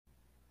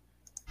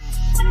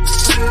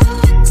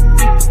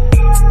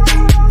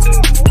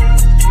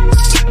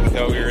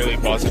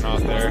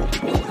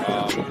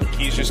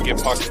Keys just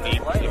get pucks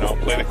deep,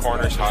 play the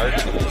corners hard,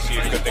 and see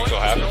if good things will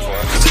happen for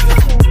us.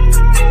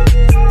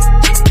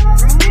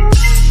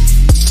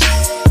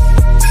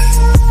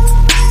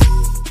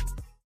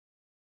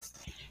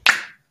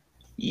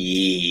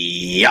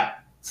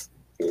 Yep,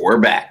 we're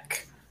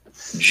back.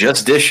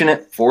 Just dishing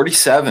it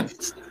 47.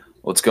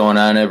 What's going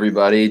on,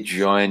 everybody?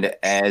 Joined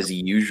as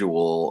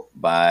usual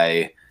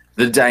by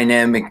the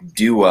dynamic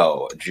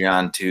duo,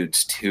 John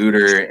Toots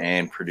Tudor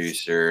and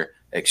producer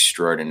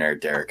extraordinaire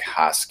Derek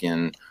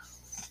Hoskin.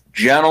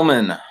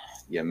 Gentlemen,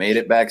 you made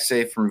it back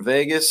safe from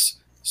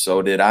Vegas.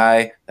 So did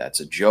I. That's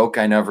a joke.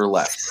 I never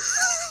left.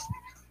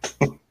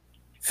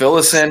 Fill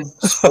us in.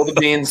 Spill the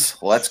beans.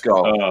 Let's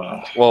go.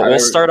 Well, we'll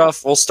start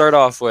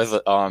off with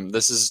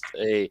this is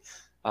a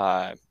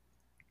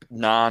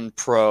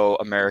non-pro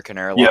American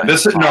Airlines. Yeah,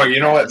 this is no. You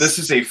know what? This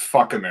is a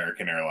fuck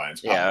American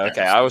Airlines. Yeah,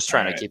 okay. I was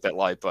trying to keep it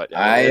light, but the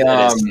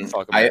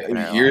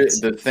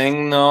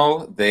thing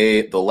though,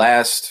 the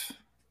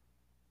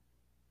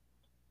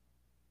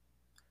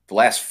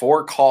last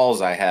 4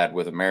 calls I had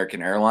with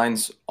American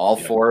Airlines, all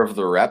 4 of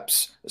the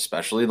reps,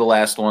 especially the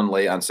last one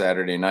late on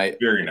Saturday night.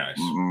 Very nice.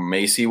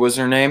 Macy was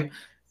her name.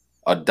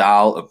 A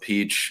doll, a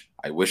peach.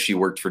 I wish she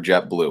worked for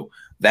JetBlue.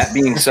 That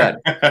being said,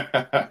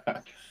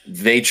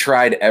 they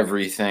tried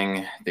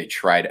everything.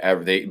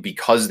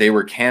 Because they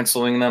were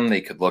canceling them,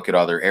 they could look at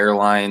other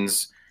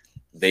airlines.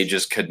 They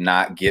just could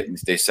not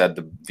get. They said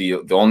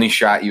the only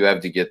shot you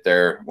have to get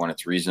there when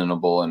it's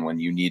reasonable and when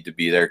you need to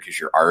be there because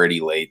you're already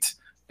late.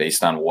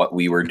 Based on what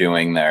we were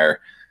doing there,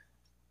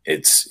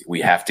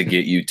 we have to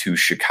get you to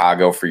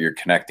Chicago for your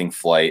connecting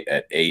flight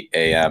at 8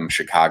 a.m.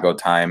 Chicago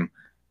time.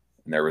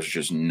 And there was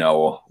just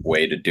no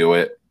way to do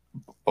it,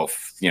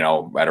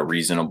 at a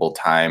reasonable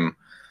time.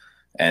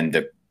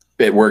 And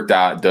it worked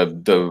out.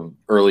 The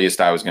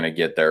earliest I was going to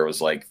get there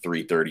was like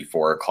 3:30,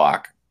 4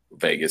 o'clock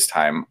Vegas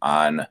time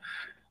on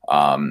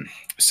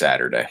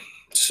Saturday.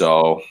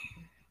 So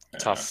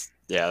tough.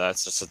 Yeah,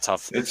 that's just a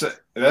tough. That's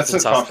a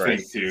tough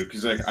thing too,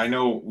 because I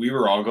know we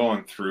were all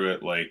going through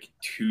it like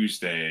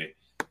Tuesday.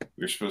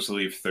 We were supposed to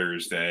leave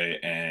Thursday,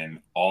 and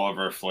all of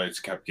our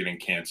flights kept getting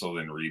canceled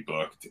and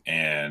rebooked.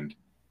 And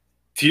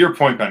to your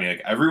point, Benny,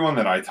 like everyone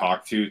that I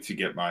talked to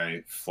get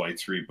my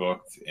flights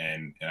rebooked,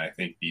 and I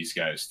think these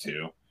guys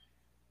too,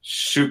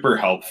 super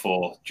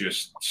helpful,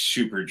 just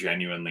super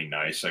genuinely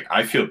nice. Like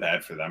I feel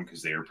bad for them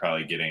because they were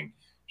probably getting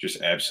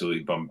just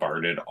absolutely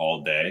bombarded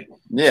all day.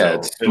 Yeah,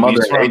 it's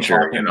Mother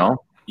Nature,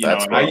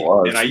 That's what it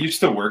was. And I used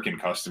to work in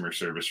customer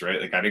service,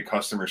 right? Like I did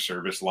customer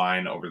service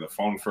line over the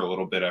phone for a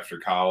little bit after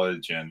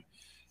college and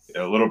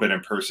a little bit in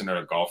person at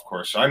a golf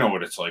course. So I know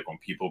what it's like when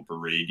people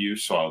berate you.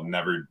 So I'll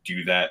never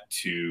do that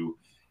to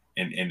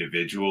an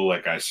individual.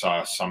 Like I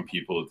saw some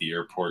people at the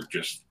airport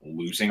just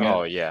losing it.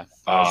 Oh, yeah.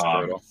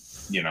 Brutal.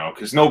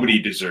 Because nobody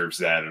deserves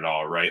that at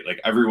all, right?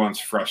 Like everyone's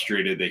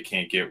frustrated they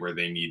can't get where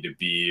they need to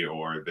be,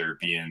 or they're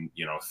being,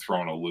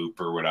 thrown a loop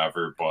or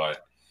whatever.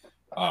 But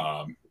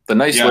the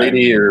nice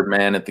lady or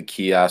man at the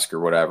kiosk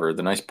or whatever,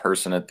 the nice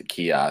person at the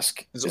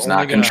kiosk is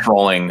not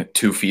controlling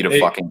 2 feet of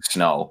fucking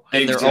snow.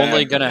 And they're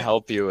only going to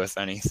help you if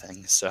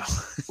anything. So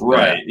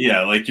right.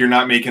 Yeah. Like you're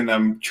not making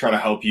them try to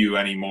help you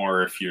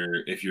anymore if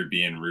you're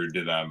being rude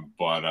to them.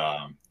 But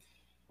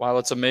while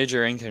it's a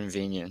major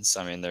inconvenience,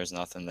 I mean, there's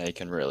nothing they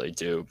can really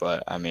do.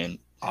 But I mean,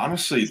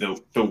 honestly,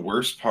 the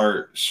worst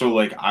part. So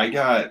like I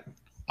got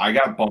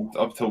bumped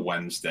up to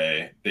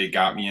Wednesday. They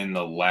got me in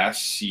the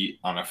last seat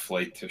on a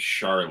flight to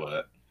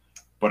Charlotte,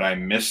 but I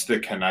missed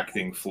the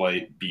connecting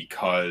flight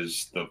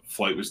because the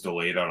flight was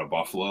delayed out of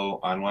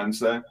Buffalo on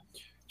Wednesday.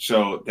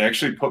 So they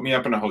actually put me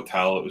up in a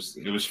hotel. It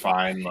was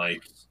fine.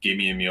 Like gave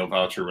me a meal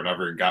voucher,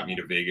 whatever, and got me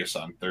to Vegas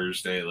on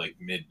Thursday, like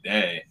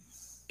midday.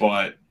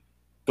 But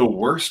the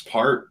worst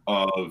part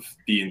of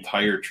the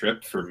entire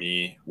trip for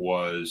me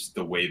was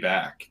the way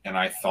back. And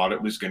I thought it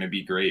was going to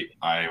be great.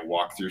 I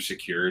walked through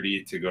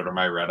security to go to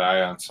my red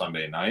eye on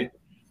Sunday night.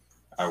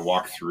 I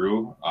walked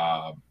through,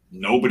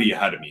 nobody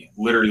ahead of me,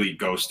 literally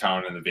ghost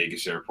town in the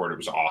Vegas airport. It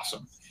was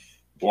awesome.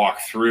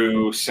 Walked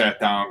through, sat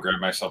down,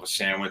 grabbed myself a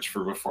sandwich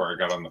before I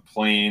got on the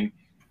plane.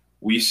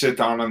 We sit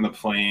down on the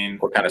plane.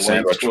 What kind of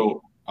sandwich?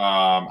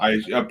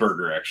 A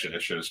burger, actually. I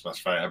should have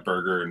specified a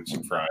burger and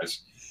some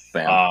fries.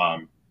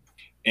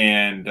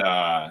 And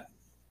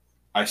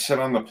I sit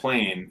on the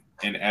plane,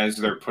 and as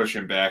they're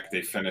pushing back,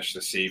 they finish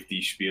the safety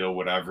spiel,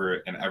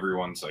 whatever, and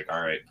everyone's like,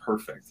 all right,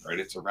 perfect, right?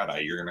 It's a red eye.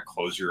 You're going to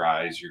close your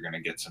eyes. You're going to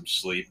get some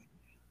sleep.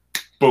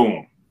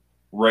 Boom.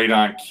 Right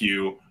on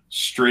cue,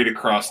 straight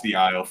across the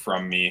aisle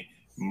from me,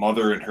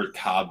 mother and her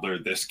toddler,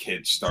 this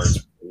kid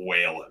starts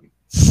wailing.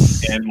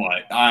 And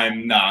like,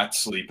 I'm not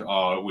sleeping.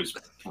 Oh, it was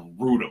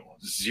brutal.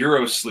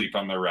 0 sleep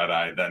on the red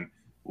eye. Then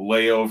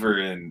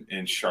layover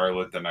in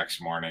Charlotte the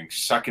next morning.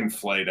 Second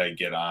flight I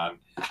get on.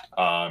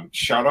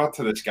 Shout out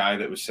to this guy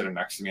that was sitting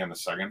next to me on the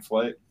second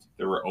flight.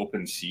 There were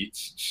open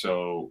seats.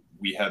 So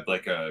we had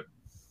like a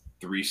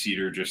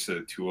 3-seater, just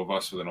the 2 of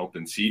us with an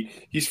open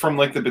seat. He's from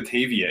like the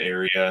Batavia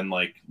area and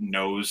like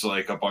knows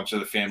like a bunch of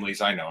the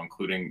families I know,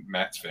 including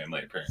Matt's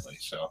family apparently.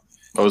 So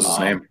what was his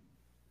name?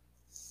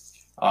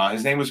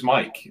 His name was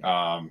Mike.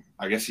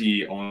 I guess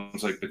he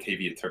owns like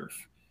Batavia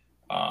Turf.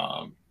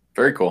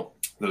 Very cool.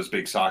 Those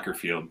big soccer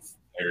field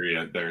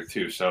area there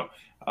too. So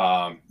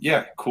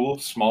yeah, cool,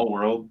 small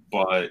world,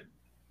 but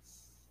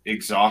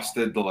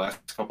exhausted the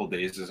last couple of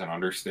days is an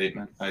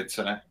understatement, I'd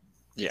say.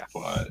 Yeah.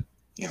 But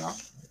you know,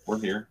 we're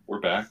here, we're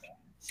back.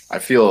 I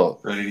feel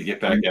ready to get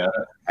back at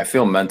it. I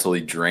feel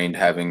mentally drained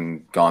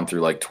having gone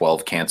through like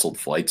 12 canceled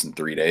flights in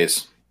 3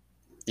 days.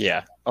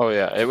 Yeah. Oh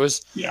yeah. It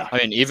was. Yeah. I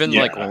mean, even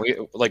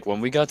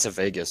when we got to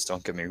Vegas,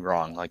 don't get me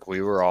wrong. Like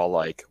we were all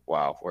like,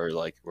 "Wow, we're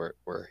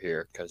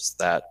here," because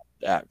that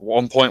at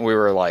one point we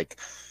were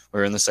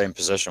in the same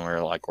position. We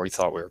were like, we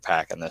thought we were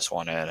packing this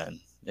one in, and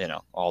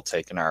all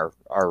taking our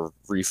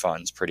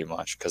refunds pretty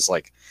much, because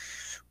like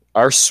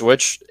our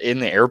switch in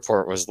the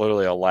airport was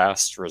literally a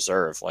last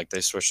reserve. Like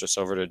they switched us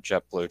over to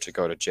JetBlue to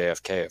go to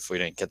JFK. If we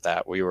didn't get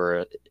that, we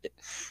were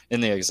in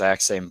the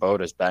exact same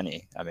boat as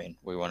Benny. I mean,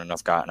 we wouldn't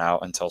have gotten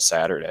out until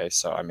Saturday.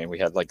 So, I mean, we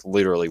had like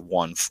literally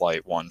one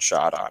flight, one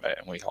shot on it,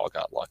 and we all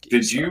got lucky.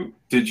 Did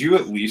you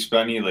at least,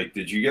 Benny, like,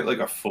 did you get like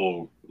a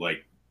full,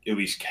 like, at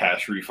least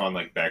cash refund,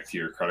 like back to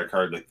your credit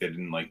card? Like they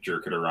didn't like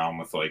jerk it around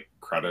with like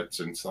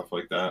credits and stuff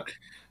like that?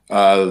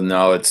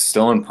 No, it's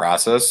still in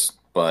process,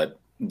 but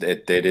they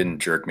didn't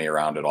jerk me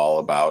around at all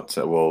about,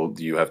 well,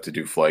 you have to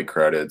do flight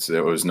credits.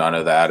 It was none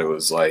of that. It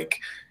was like,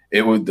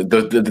 it was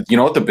you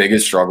know what the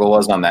biggest struggle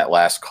was on that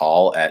last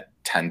call at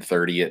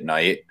 10:30 at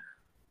night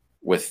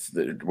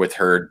with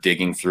her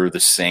digging through the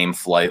same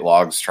flight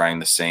logs, trying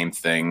the same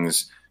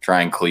things,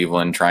 trying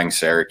Cleveland, trying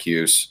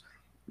Syracuse,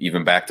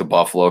 even back to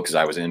Buffalo, because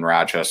I was in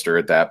Rochester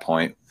at that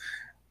point.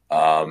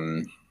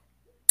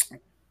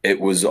 It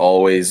was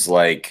always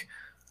like,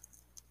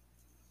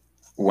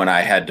 when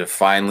I had to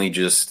finally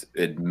just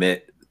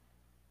admit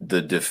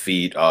the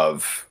defeat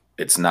of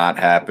it's not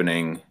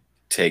happening,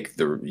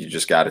 you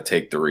just got to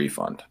take the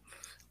refund.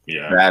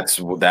 Yeah.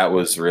 That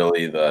was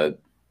really the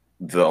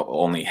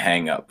only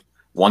hang up.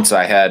 Once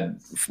I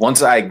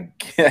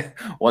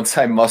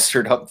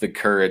mustered up the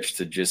courage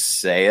to just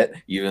say it,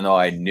 even though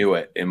I knew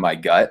it in my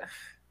gut,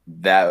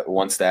 that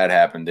once that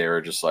happened, they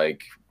were just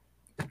like,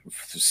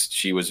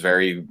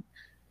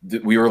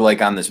 we were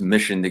like on this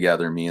mission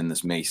together, me and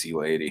this Macy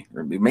lady,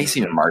 or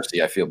Macy and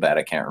Marcy. I feel bad,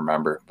 I can't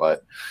remember,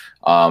 but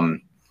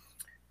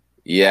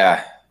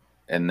yeah.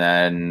 And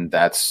then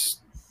that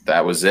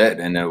was it.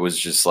 And it was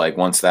just like,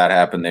 once that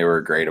happened, they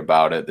were great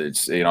about it.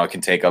 It's, it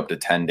can take up to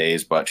 10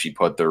 days, but she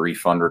put the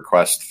refund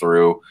request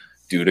through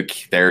due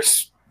to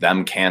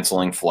them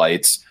canceling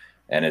flights.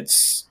 And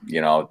it's,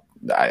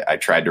 I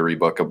tried to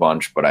rebook a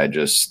bunch, but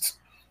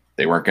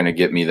they weren't going to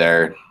get me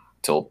there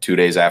till 2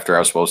 days after I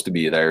was supposed to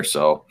be there.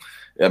 So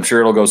I'm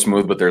sure it'll go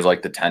smooth, but there's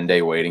like the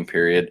 10-day waiting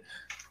period.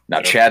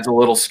 Now, Chad's a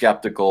little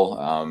skeptical.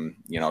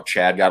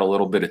 Chad got a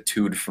little bit of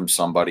tood from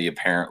somebody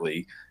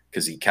apparently,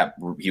 because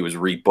he was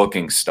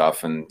rebooking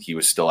stuff and he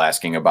was still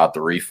asking about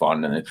the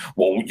refund. And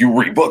you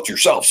rebooked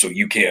yourself, so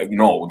you can't,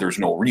 there's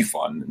no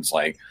refund. And it's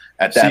like,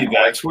 at that point,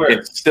 that's where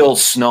it's still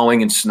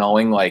snowing and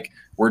snowing. Like,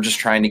 we're just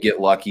trying to get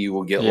lucky.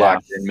 We'll get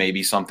locked in.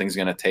 Maybe something's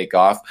going to take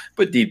off,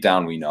 but deep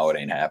down, we know it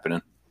ain't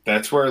happening.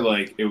 That's where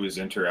like it was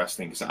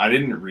interesting, because I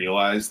didn't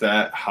realize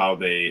that how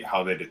they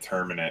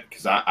determine it,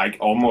 because I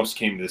almost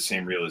came to the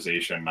same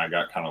realization and I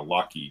got kind of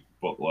lucky.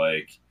 But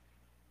like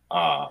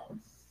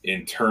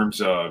in terms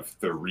of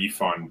the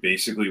refund,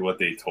 basically what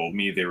they told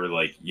me, they were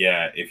like,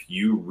 yeah, if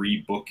you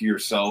rebook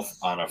yourself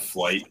on a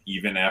flight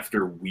even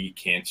after we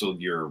canceled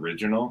your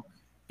original,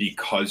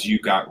 because you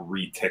got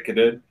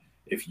reticketed,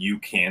 if you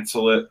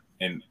cancel it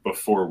and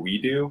before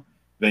we do,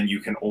 then you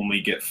can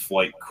only get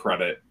flight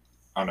credit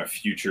on a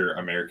future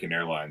American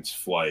Airlines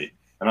flight.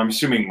 And I'm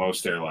assuming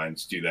most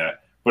airlines do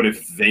that. But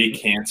if they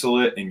cancel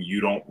it and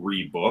you don't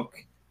rebook,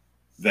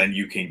 then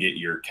you can get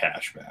your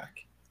cash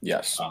back.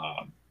 Yes.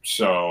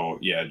 So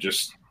yeah,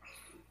 just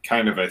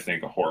kind of, I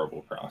think, a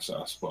horrible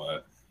process,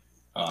 but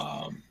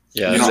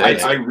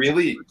I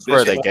really,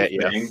 where they get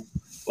you.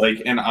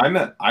 Like, and I'm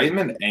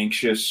an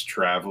anxious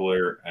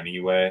traveler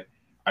anyway.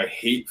 I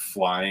hate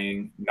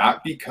flying,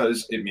 not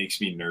because it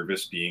makes me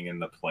nervous being in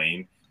the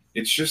plane.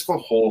 It's just the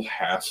whole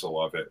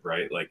hassle of it,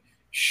 right? Like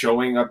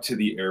showing up to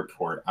the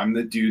airport. I'm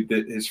the dude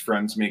that his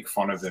friends make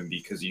fun of him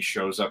because he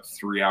shows up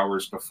 3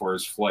 hours before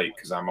his flight,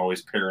 because I'm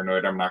always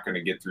paranoid I'm not going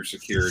to get through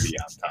security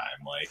on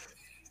time. Like,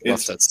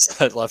 left at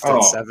 7.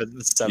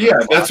 Yeah,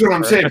 that's what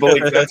I'm saying. But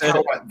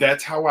like,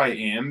 that's how I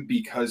am,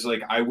 because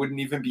like I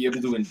wouldn't even be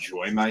able to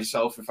enjoy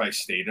myself if I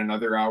stayed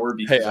another hour,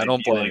 because I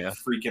don't blame you.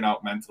 Freaking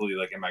out mentally,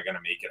 like, am I going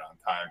to make it on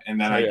time?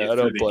 And then I get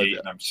through the gate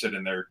and I'm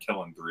sitting there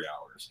killing 3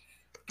 hours.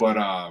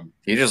 But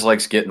he just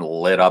likes getting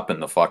lit up in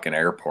the fucking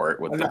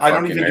airport. I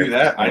don't even do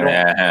that.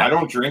 I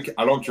don't drink.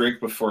 I don't drink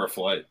before a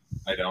flight.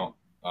 I don't.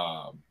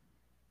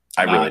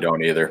 I really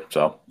don't either.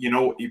 So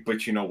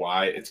but you know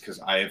why? It's because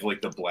I have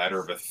like the bladder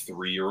of a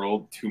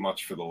 3-year-old. Too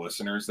much for the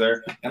listeners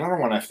there, and I don't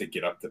want to have to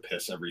get up to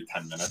piss every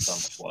 10 minutes on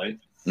the flight.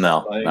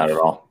 No, not at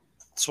all.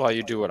 That's why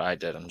you do what I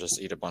did and just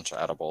eat a bunch of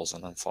edibles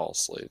and then fall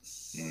asleep.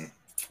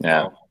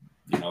 Yeah.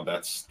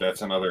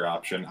 that's another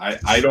option.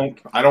 I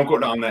don't go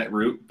down that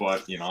route,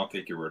 but I'll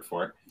take your word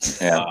for it.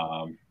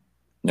 Yeah.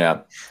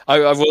 Yeah. I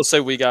will say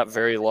we got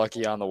very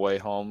lucky on the way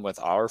home with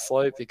our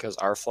flight because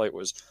our flight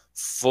was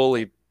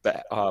fully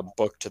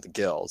booked to the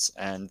gills,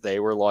 and they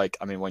were like,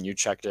 I mean, when you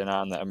checked in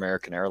on the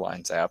American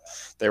Airlines app,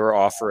 they were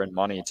offering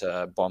money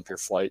to bump your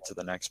flight to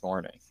the next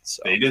morning.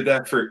 So they did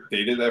that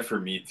for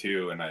me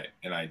too, and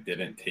I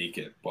didn't take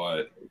it.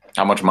 But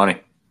how much money?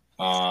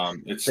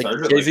 It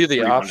started gave at you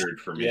the option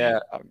for me. Yeah,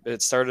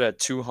 it started at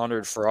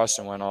 200 for us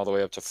and went all the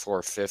way up to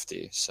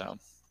 450. So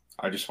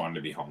I just wanted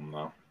to be home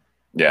though.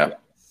 Yeah.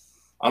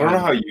 I don't know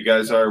how you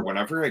guys are.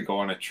 Whenever I go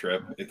on a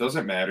trip, it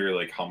doesn't matter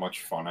like how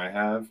much fun I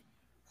have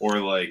or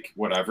like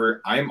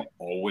whatever. I'm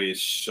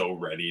always so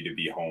ready to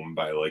be home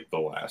by like the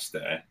last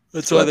day.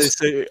 That's why they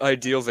say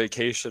ideal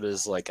vacation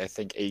is like, I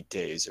think 8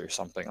 days or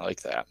something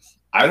like that.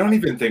 I don't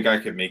even think I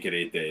could make it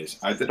 8 days.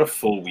 I did a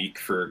full week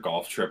for a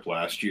golf trip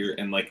last year,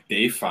 and like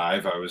day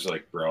 5, I was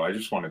like, bro, I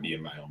just want to be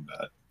in my own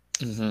bed.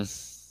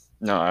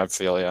 Mm-hmm. No, I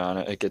feel you on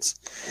it. It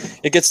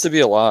gets to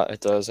be a lot.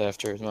 It does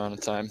after a amount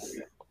of time.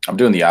 I'm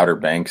doing the Outer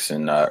Banks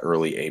in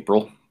early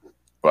April,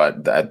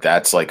 but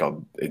that's like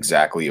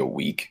exactly a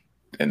week,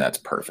 and that's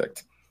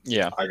perfect.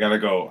 Yeah, I gotta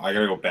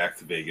go back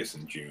to Vegas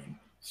in June.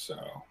 So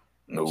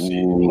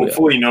Ooh,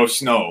 hopefully no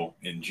snow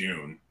in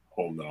June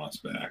holding us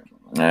back.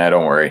 Nah,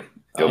 don't worry.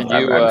 I'm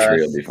sure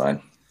you'll be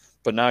fine.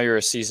 But now you're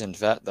a seasoned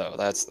vet, though.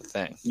 That's the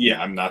thing.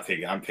 Yeah, I'm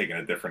taking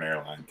a different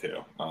airline too.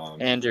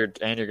 And you're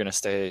gonna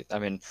stay. I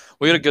mean,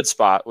 we had a good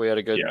spot. We had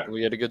a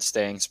good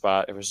staying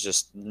spot. It was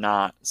just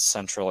not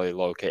centrally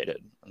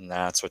located, and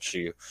that's what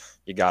you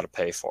got to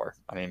pay for.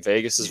 I mean,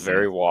 Vegas is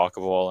very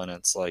walkable, and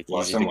it's like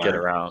easy to get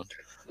around,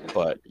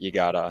 but you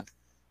gotta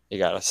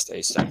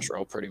stay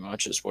central. Pretty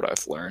much is what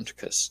I've learned,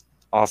 because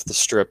off the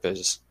strip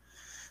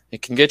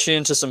it can get you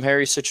into some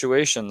hairy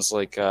situations,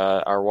 like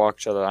our walk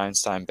to the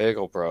Einstein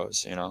Bagel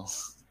Bros.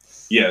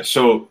 Yeah.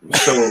 So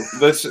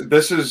this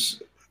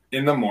is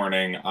in the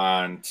morning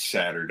on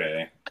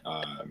Saturday.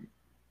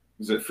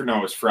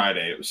 It's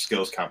Friday. It was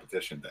skills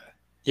competition day.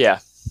 Yeah.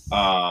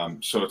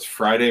 So it's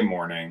Friday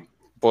morning.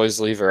 Boys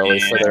leave early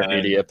for their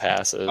media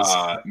passes.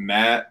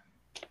 Matt,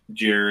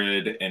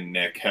 Jared, and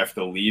Nick have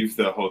to leave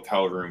the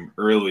hotel room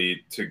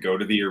early to go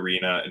to the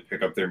arena and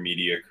pick up their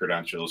media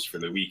credentials for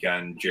the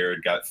weekend.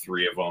 Jared got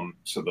 3 of them,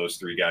 so those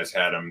 3 guys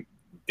had them.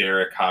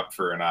 Derek,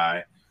 Hopfer, and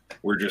I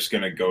were just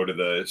going to go to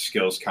the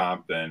skills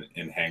comp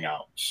and hang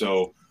out.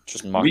 So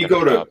we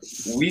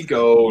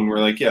go and we're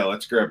like, yeah,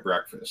 let's grab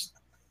breakfast.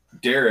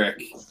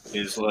 Derek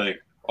is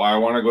like, oh, I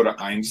want to go to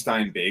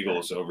Einstein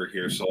Bagels over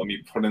here, so let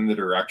me put in the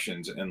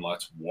directions and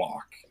let's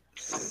walk.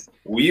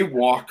 We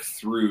walk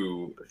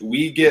through,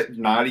 we get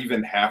not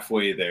even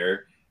halfway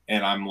there,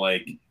 and I'm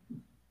like,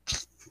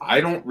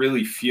 I don't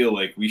really feel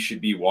like we should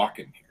be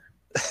walking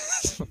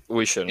here.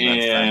 We shouldn't.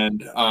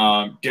 And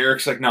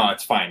Derek's like, no,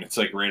 it's fine. It's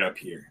like right up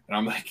here. And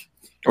I'm like,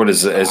 what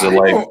is it? Is it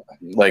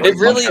like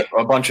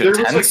a bunch of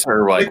tents,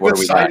 or like what are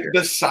we got here?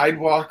 The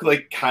sidewalk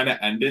like kind of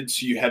ended,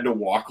 so you had to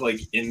walk like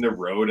in the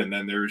road, and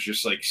then there was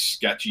just like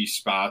sketchy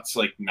spots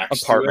like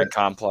next apartment to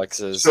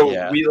complexes. So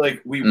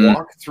we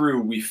walk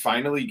through. We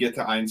finally get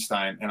to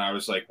Einstein, and I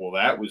was like, well,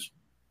 that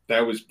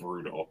was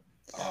brutal.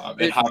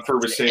 And Hopper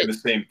was saying the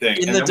same thing.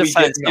 In the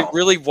defense, it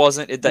really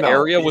wasn't. The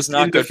area was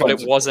not good, but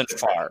it wasn't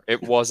far.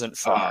 It wasn't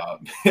far.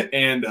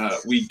 And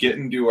we get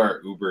into our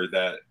Uber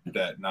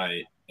that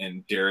night,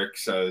 and Derek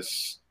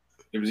says,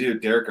 it was either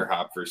Derek or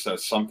Hopper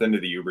says something to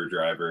the Uber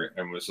driver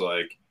and was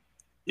like,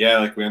 yeah,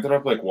 like we ended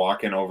up like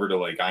walking over to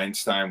like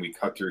Einstein. We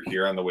cut through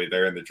here on the way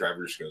there, and the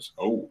driver just goes,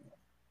 oh.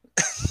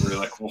 We're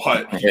like,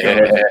 what?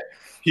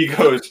 He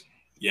goes,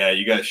 yeah,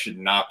 you guys should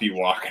not be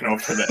walking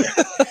over there.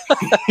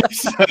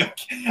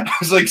 I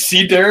was like,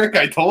 see, Derek,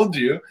 I told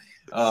you.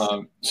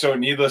 So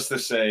needless to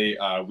say,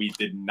 we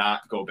did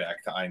not go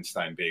back to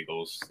Einstein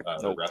Bagels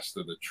the rest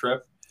of the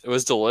trip. It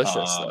was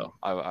delicious, though.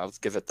 I'll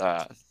give it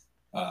that.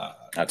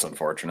 That's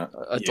unfortunate.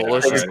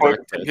 Delicious.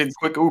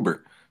 Quick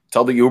Uber.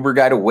 Tell the Uber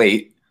guy to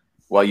wait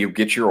while you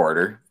get your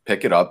order,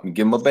 pick it up, and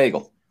give him a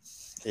bagel.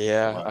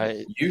 Yeah,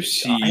 you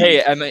see.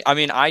 Hey, I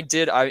mean,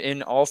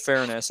 in all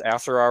fairness,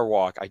 after our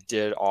walk, I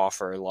did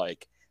offer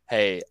like,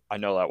 hey, I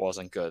know that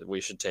wasn't good.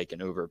 We should take an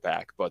Uber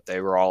back, but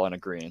they were all in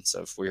agreement.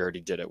 So if we already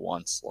did it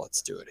once,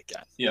 let's do it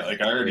again. Yeah, like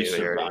I already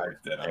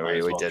survived it. I might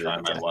as well try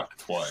my luck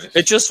twice.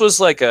 It just was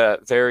like a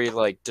very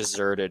like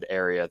deserted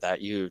area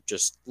that you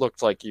just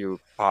looked like you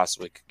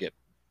possibly could get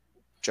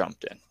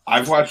jumped in.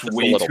 I've watched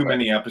way too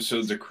many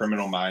episodes of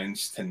Criminal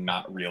Minds to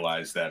not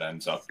realize that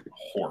ends up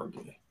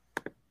horribly.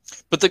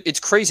 But it's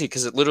crazy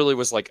because it literally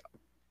was like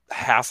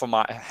half a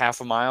mile,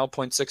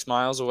 0.6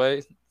 miles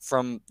away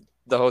from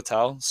the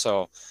hotel.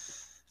 So,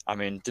 I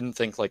mean, didn't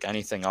think like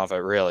anything of it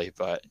really,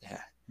 but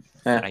yeah.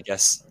 I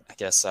guess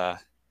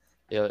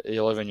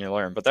you live and you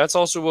learn. But that's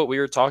also what we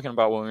were talking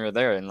about when we were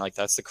there, and like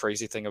that's the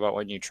crazy thing about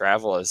when you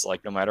travel is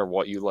like no matter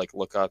what you like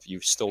look up, you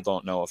still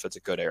don't know if it's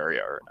a good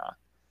area or not.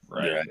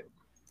 Right.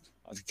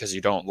 because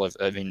you don't live.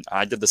 I mean,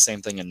 I did the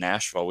same thing in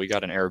Nashville. We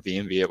got an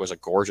Airbnb. It was a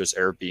gorgeous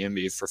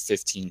Airbnb for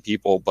 15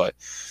 people, but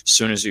as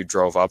soon as you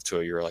drove up to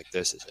it, you were like,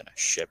 this is in a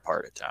shit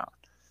part of town.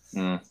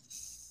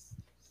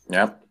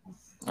 Yep.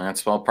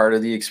 That's all part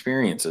of the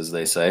experience, as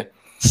they say.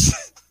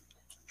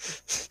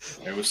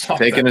 It was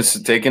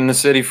taking the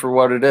city for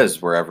what it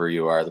is, wherever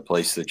you are, the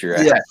place that you're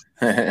at.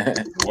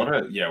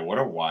 What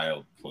a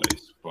wild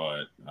place.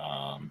 But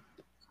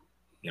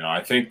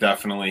I think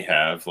definitely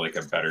have like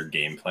a better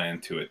game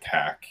plan to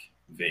attack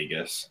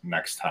Vegas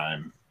next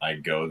time I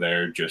go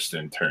there, just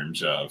in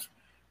terms of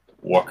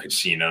what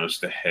casinos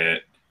to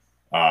hit,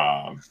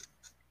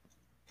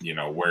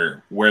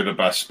 where the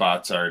best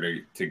spots are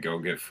to go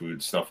get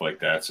food, stuff like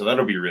that. So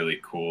that'll be really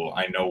cool.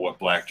 I know what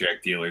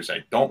blackjack dealers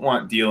I don't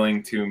want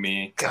dealing to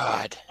me.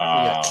 God, we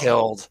got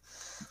killed.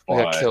 We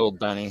got killed,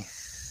 Benny.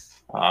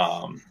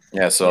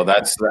 So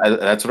that's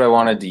what I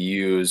wanted to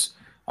use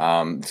to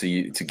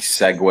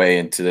segue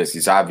into this.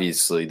 Because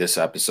obviously this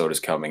episode is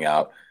coming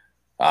out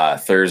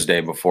Thursday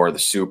before the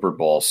Super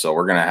Bowl, so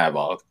we're gonna have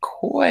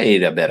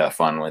quite a bit of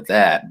fun with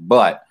that.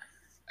 But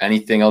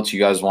anything else you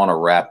guys want to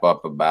wrap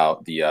up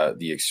about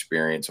the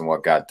experience and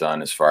what got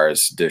done as far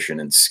as dishing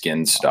and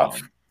skin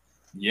stuff?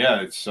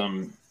 It's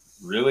some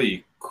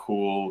really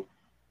cool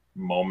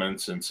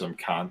moments and some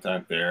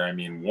content there. I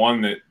mean,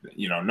 one that,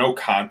 no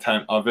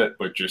content of it,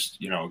 but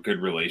just, a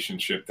good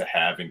relationship to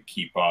have and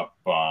keep up.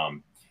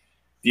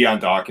 Dion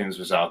Dawkins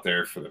was out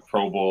there for the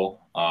Pro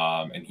Bowl,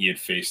 and he had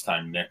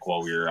FaceTimed Nick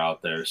while we were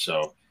out there.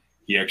 So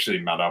he actually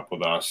met up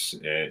with us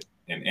at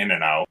an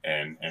In-N-Out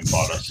and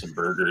bought us some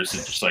burgers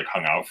and just like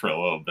hung out for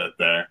a little bit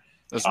there.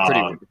 It was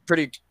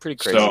pretty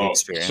crazy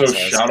experience.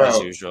 So as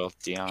usual,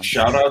 Dion.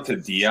 Shout out to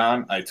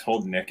Dion. I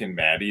told Nick and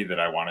Maddie that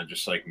I want to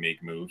just like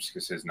make moves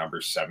because his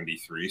number's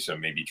 73. So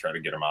maybe try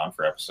to get him on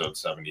for episode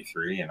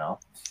 73.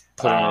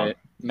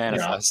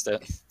 Manifest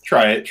it.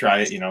 Try it.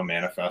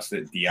 Manifest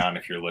it. Dion,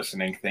 if you're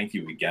listening, thank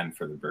you again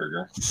for the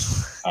burger.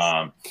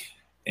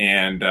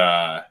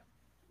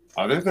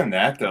 Other than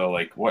that, though,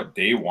 like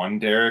day one,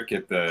 Derek,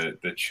 at the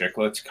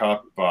Chiclets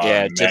Cup,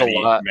 did a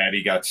lot.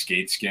 Maddie got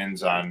skate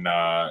skins on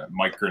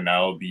Mike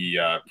Grinnell,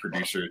 the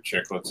producer of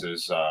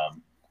Chiclets'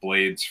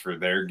 blades for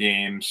their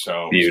game.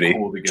 So beauty. It's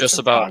cool to get just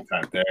some about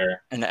content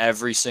there. And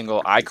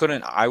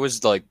I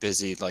was like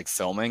busy like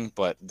filming,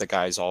 but the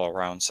guys all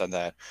around said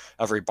that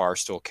every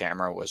Barstool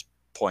camera was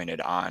pointed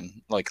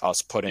on like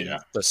us putting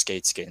the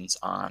skate skins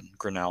on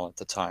Grinnell at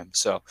the time.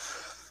 So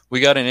we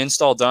got an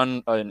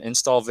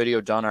install video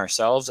done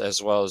ourselves,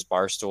 as well as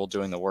Barstool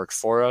doing the work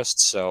for us.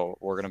 So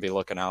we're going to be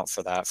looking out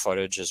for that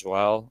footage as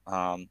well.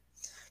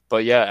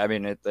 But yeah, I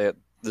mean, the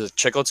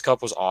Chiclets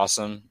Cup was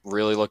awesome.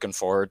 Really looking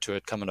forward to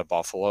it coming to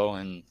Buffalo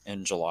in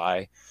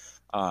July.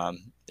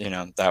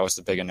 That was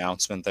the big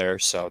announcement there.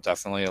 So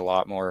definitely a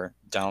lot more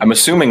down. I'm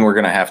assuming we're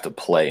going to have to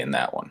play in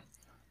that one.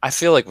 I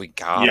feel like we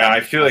got. Yeah, I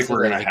feel like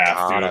we're going to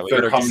have to. We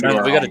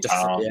got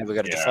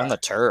to defend the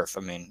turf.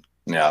 I mean,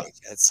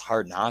 it's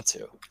hard not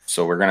to.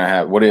 So we're gonna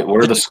have what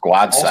are the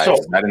squad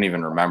sizes? I didn't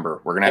even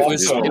remember. We're gonna have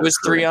it was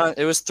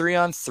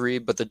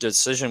 3-on-3, but the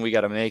decision we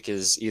got to make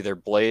is either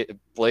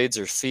blades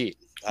or feet.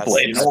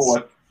 You know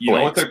what? You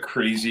know what the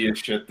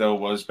craziest shit though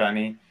was,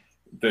 Benny?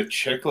 The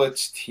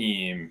Chiclets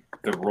team,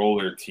 the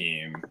roller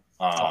team,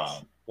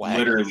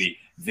 literally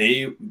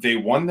they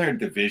won their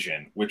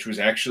division, which was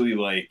actually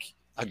like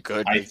a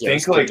good. I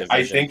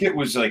think it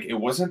was like it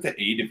wasn't the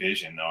A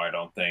division though. I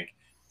don't think,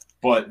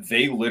 but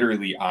they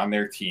literally on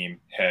their team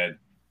had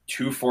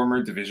 2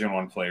 former Division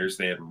I players.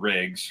 They had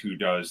Riggs, who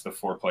does the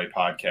Foreplay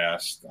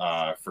podcast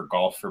for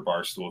golf for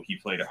Barstool. He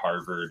played at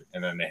Harvard.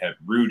 And then they had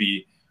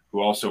Rudy,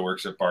 who also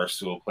works at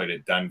Barstool, played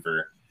at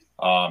Denver.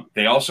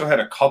 They also had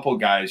a couple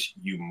guys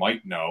you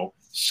might know.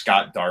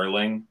 Scott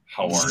Darling,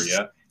 how are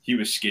you? He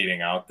was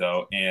skating out,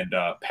 though. And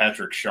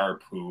Patrick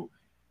Sharp, who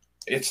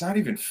it's not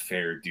even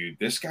fair, dude.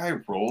 This guy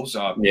rolls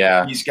up.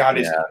 Yeah. He's got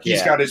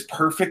his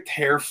perfect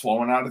hair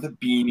flowing out of the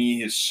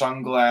beanie, his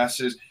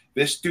sunglasses.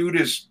 This dude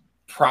is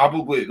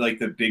probably like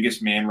the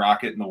biggest man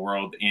rocket in the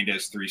world and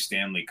has 3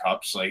 Stanley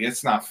Cups. Like,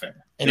 it's not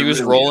fair. And he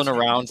was rolling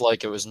around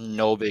like it was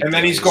no big and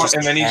then deal. He's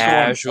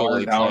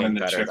going down in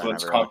the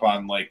Chiclets Cup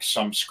on like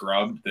some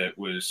scrub that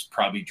was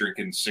probably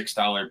drinking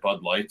 $6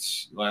 Bud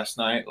Lights last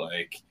night.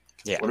 Like,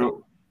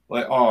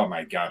 oh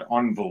my God,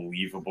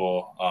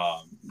 unbelievable.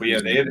 But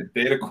yeah, they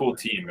had a cool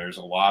team. There's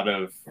a lot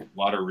of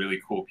really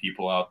cool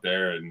people out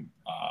there, and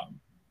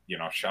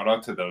shout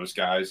out to those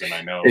guys. And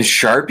I know, is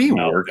Sharpie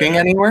working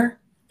anywhere?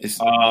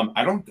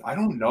 I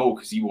don't know,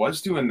 because he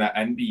was doing the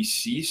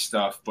NBC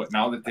stuff, but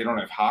now that they don't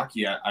have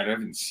hockey, I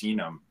haven't seen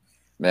him.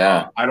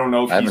 Yeah, I don't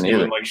know if he's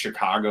doing like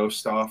Chicago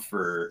stuff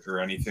or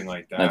anything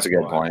like that. That's a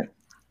good point.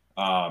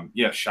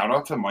 Shout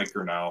out to Mike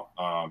Grinnell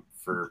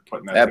for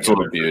putting that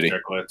absolute together beauty. For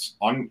Chiclets.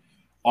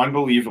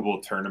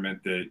 Unbelievable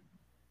tournament that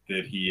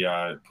he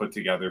put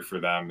together for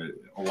them.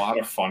 A lot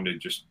of fun to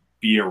just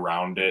be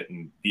around it,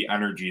 and the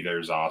energy there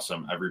is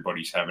awesome.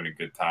 Everybody's having a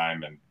good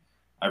time, and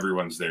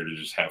everyone's there to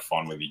just have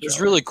fun with each It was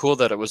other. really cool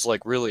that it was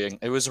like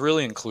it was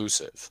really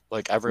inclusive.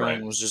 Like everyone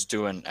Right. was just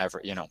doing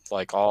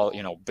like all,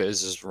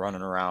 Biz is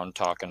running around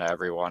talking to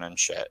everyone and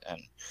shit.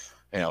 And,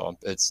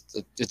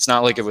 it's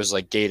not like it was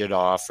like gated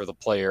off or the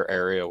player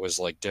area was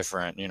like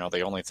different.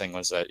 The only thing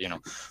was that,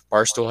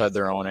 Barstool had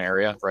their own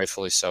area,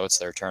 rightfully so. It's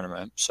their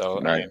tournament. So,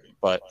 Right.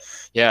 But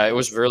yeah, it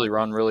was really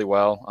run really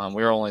well.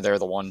 We were only there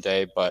the one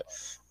day, but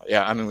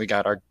yeah, I mean, we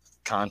got our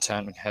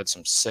content. We had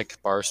some sick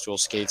Barstool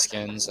skate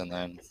skins, and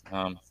then,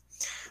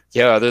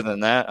 yeah, other than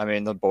that, I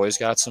mean, the boys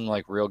got some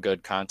like real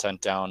good content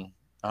down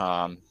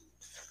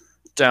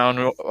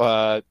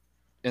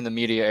in the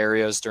media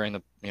areas during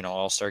the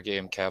All-Star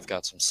game. Cav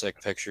got some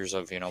sick pictures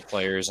of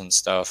players and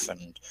stuff,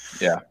 and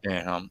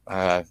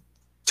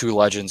two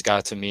legends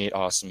got to meet,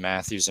 Austin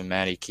Matthews and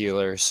Matty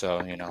Keeler.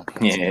 So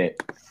Yeah.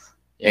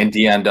 And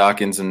Deion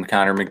Dawkins and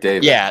Connor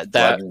McDavid. Yeah,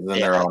 that legends in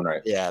their own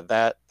right. Yeah,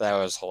 that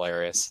was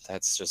hilarious.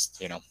 That's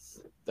just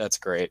that's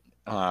great.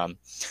 But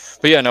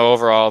yeah, no,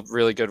 overall,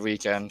 really good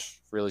weekend.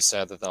 Really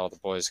sad that all the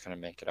boys couldn't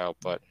make it out,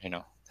 but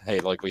hey,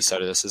 like we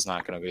said, this is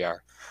not going to be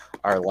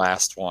our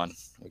last one.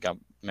 We got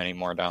many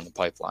more down the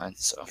pipeline.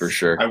 So For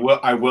sure.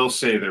 I will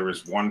say there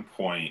was one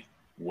point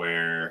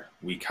where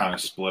we kind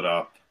of split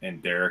up,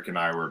 and Derek and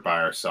I were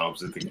by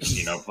ourselves at the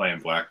casino playing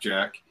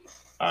blackjack.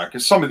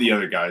 Because some of the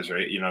other guys,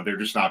 right, they're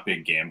just not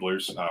big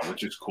gamblers,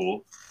 which is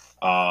cool.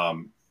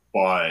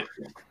 But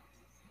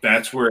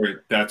that's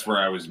where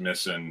I was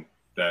missing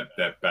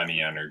that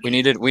Benny energy. we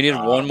needed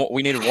one more.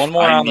 We needed one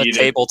more on the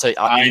table to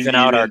even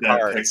out our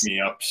cards. Pick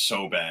me up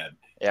so bad.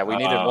 Yeah, we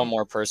needed one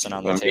more person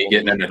on the When table. me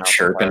getting in a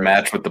chirping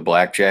match with the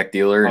blackjack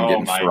dealer and Oh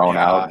getting my thrown God.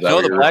 out. Is that No,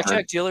 what the you're blackjack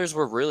referring? dealers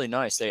were really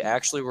nice. They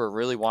actually were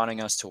really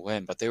wanting us to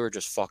win, but they were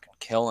just fucking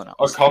killing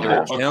us. A couple They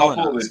were of killing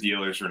the us.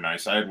 dealers were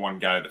nice. I had one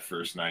guy the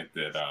first night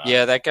that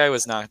Yeah, that guy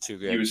was not too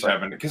good. he was but-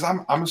 having, because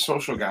I'm a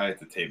social guy at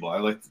the table. I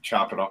like to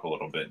chop it up a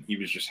little bit. He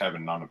was just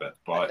having none of it.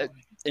 But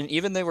and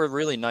even they were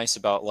really nice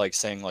about like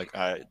saying like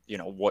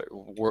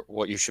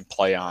what you should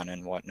play on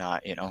and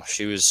whatnot.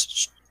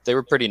 They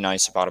were pretty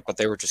nice about it, but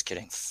they were just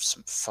getting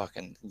some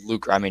fucking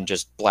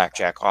just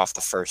blackjack off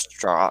the first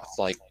draw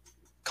like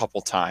a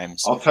couple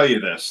times. I'll tell you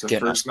this: the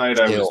Getting first night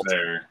I was killed.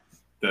 there,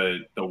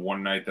 the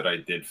one night that I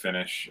did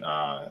finish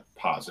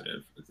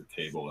positive at the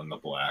table in the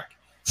black,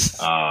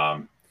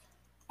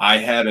 I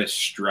had a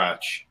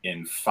stretch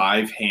in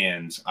 5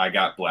 hands. I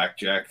got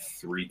blackjack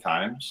 3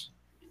 times.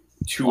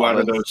 Two out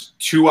of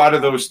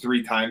those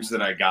 3 times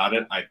that I got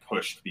it, I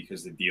pushed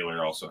because the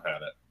dealer also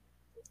had it.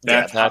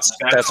 That's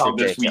how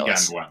this weekend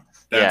ridiculous. went.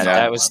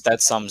 That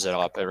sums it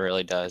up. It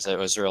really does. It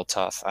was real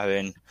tough. I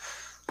mean,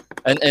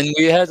 and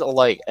we had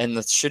and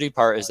the shitty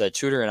part is that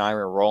Tudor and I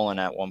were rolling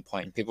at one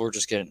point, and people were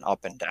just getting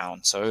up and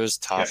down. So it was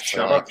Yeah,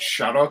 tough.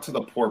 shout out to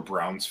the poor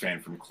Browns fan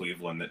from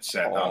Cleveland that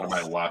sat down to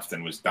my left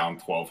and was down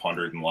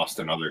 1,200 and lost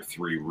another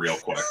 3 real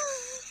quick.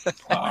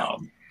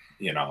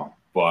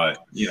 But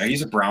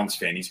he's a Browns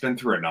fan. He's been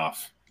through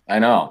enough. I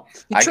know.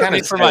 He I tripped kind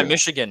me of for my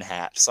Michigan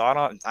hat, so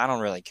I don't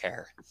really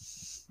care.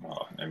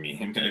 Well, I mean,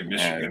 in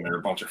Michigan, they're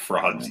a bunch of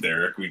frauds,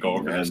 Derek. We go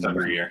over this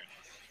every year.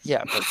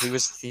 Yeah, but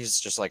he's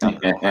just like I'm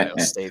an Ohio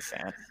State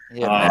fan. He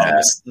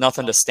had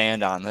nothing to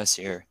stand on this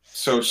year.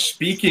 So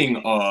speaking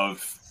of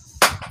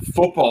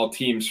football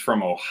teams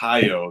from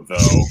Ohio,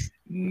 though,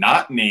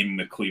 not named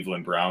the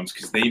Cleveland Browns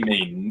because they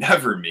may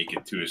never make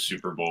it to a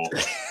Super Bowl.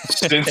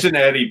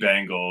 Cincinnati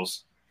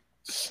Bengals,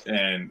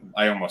 and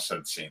I almost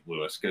said St.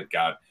 Louis. Good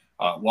God.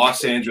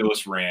 Los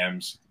Angeles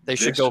Rams. They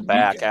should This go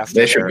back weekend. after.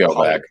 They should their go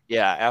hype. back.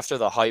 Yeah, after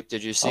the hype.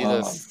 Did you see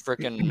the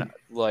freaking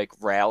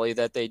rally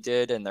that they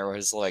did? And there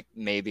was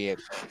maybe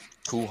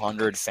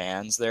 200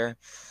 fans there.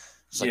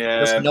 It's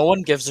listen, no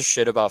one gives a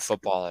shit about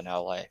football in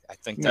LA. I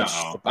think that's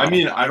the No, bottom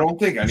line. I don't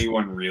think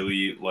anyone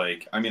really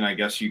I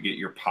guess you get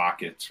your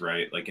pockets,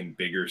 right? Like in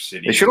bigger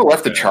cities. They should have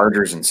left the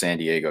Chargers in San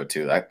Diego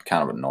too. That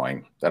kind of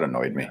annoying. That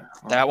annoyed me.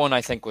 That one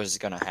I think was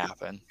going to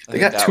happen. They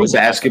got 2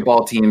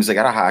 basketball teams. They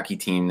got a hockey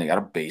team. They got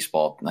a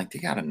baseball. They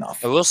got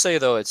enough. I will say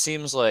though, it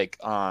seems like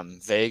 2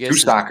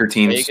 Vegas. soccer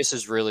teams. Vegas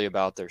is really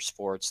about their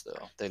sports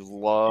though. They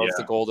love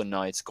the Golden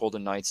Knights.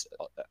 Golden Knights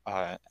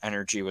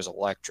energy was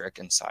electric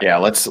inside. Yeah,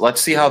 let's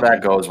see how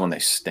that goes when they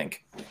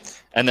stink.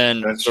 And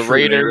then That's the true.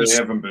 They Raiders. really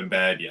haven't been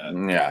bad yet.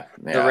 Yeah.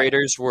 The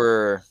Raiders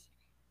were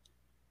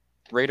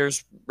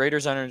Raiders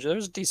energy. There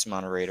was a decent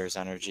amount of Raiders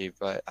energy,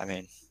 but I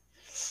mean,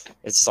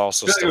 it's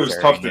also It still was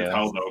very tough new. to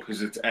tell though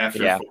because it's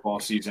after football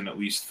season, at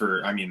least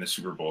for the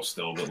Super Bowl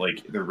still, but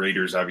the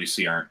Raiders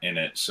obviously aren't in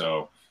it,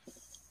 so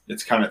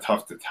it's kind of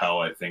tough to tell.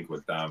 I think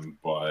with them,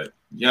 but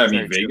yeah, I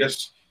mean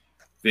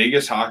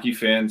Vegas hockey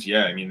fans,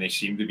 they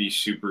seem to be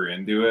super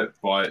into it,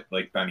 but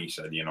like Benny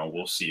said,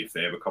 we'll see if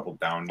they have a couple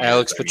down years.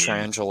 Alex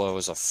Pietrangelo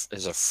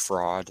is a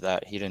fraud.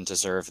 That he didn't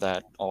deserve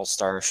that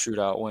All-Star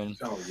shootout win.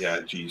 Oh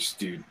yeah, geez,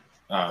 dude.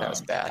 That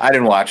was bad. I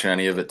didn't watch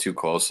any of it too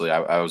closely.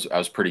 I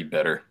was pretty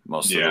bitter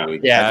most of the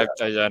week. Yeah,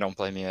 I don't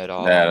blame you at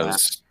all.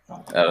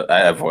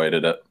 I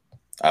avoided it.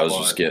 I was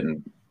just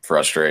getting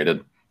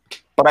frustrated,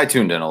 but I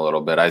tuned in a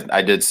little bit.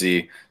 I did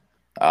see,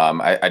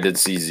 I did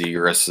see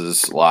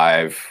Zegras'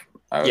 live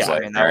I was Yeah, I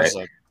like, mean, all that right.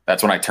 was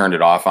That's when I turned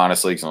it off,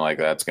 honestly, because I'm like,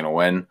 that's gonna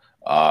win.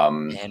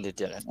 and it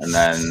didn't. And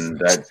then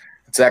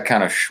it's that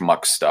kind of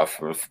schmuck stuff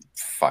with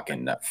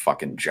fucking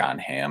John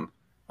Hamm.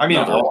 I mean,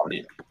 Another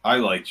I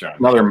like John.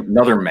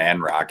 Another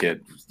man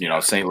rocket. You know,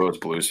 St. Louis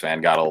Blues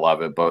fan, gotta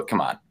love it. But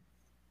come on,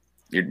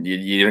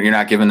 you're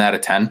not giving that a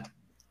 10,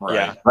 Right.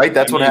 Yeah. right?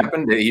 That's what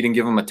happened. He didn't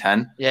give him a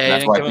 10. Yeah, and he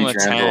that's didn't why give him a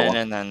Pietrangelo 10,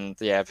 and then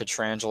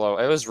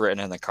Pietrangelo. It was written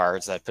in the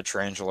cards that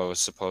Pietrangelo was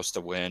supposed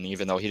to win,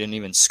 even though he didn't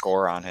even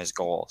score on his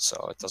goal.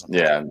 So it doesn't.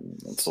 Yeah,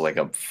 it's like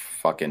a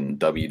fucking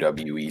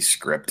WWE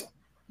script.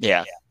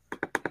 Yeah.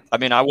 I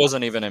mean, I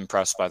wasn't even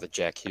impressed by the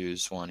Jack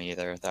Hughes one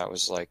either. That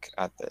was like,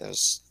 it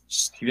was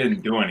just, He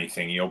didn't do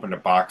anything. He opened a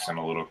box and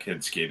a little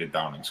kid skated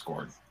down and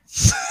scored.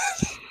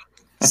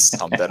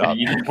 summed it up.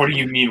 What do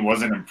you mean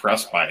wasn't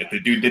impressed by it? The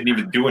dude didn't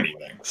even do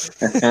anything.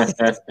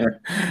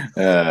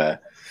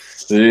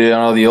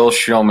 The old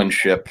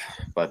showmanship,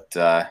 but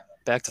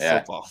Back to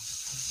football.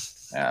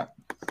 yeah,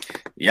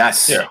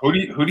 yes. Yeah,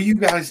 who do you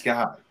guys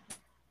got?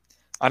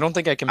 I don't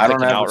think I can I pick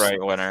don't an have a-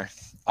 outright winner.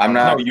 I'm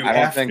not. No, you I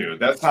don't have think to.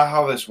 That's not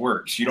how this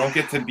works. You don't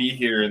get to be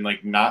here and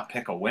like not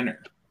pick a winner.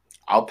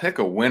 I'll pick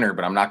a winner,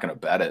 but I'm not going to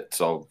bet it.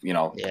 So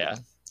Yeah.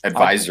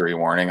 advisory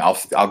warning.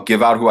 I'll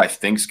give out who I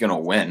think's going to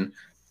win.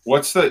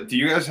 Do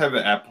you guys have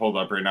the app pulled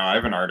up right now? I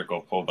have an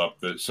article pulled up.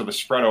 So the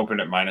spread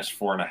opened at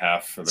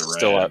 -4.5 for the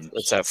Rams.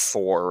 It's at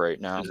 4 right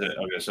now. Is it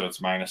okay? So it's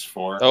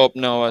 -4. Oh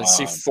no, I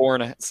see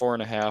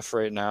 4.5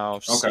 right now.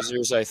 Okay.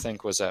 Caesars, I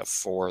think, was at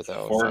 4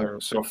 though.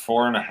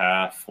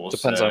 4.5. We'll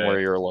Depends say. on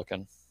where you're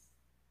looking.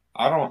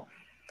 I don't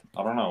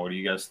know. What do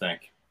you guys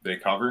think? They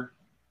cover?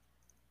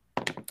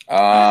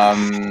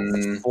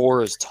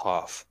 4 is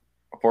tough.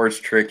 4 is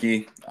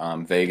tricky.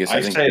 Vegas,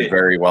 I think, say- did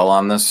very well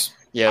on this.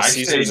 Yeah, I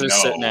Caesars say is no.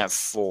 sitting at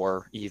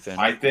 4 even.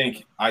 I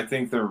think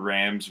the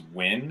Rams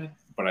win,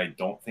 but I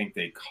don't think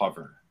they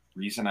cover.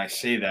 Reason I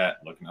say that,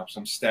 looking up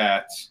some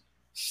stats,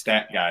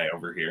 stat guy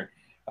over here.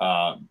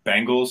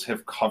 Bengals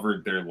have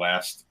covered their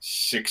last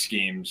 6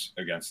 games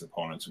against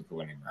opponents with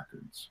winning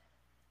records.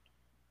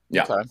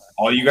 Yeah. Okay.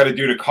 All you got to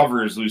do to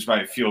cover is lose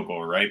by a field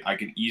goal, right? I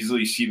could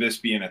easily see this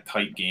being a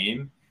tight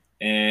game,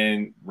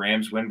 and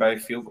Rams win by a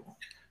field goal.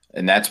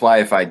 And that's why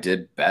if I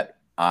did bet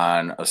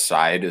on a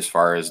side as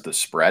far as the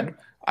spread,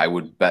 I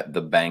would bet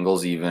the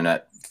Bengals even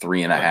at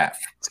 3.5.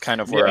 It's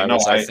kind of where I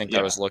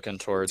I was looking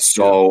towards.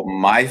 So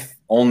my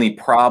only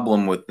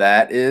problem with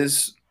that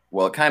is,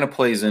 well, it kind of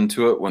plays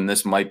into it when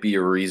this might be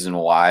a reason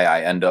why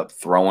I end up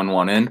throwing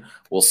one in.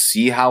 We'll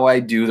see how I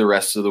do the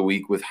rest of the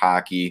week with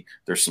hockey.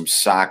 There's some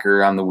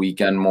soccer on the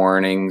weekend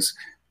mornings.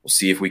 We'll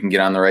see if we can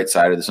get on the right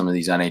side of some of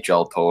these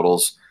NHL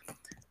totals.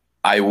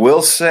 I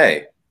will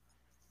say,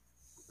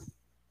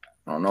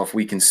 I don't know if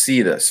we can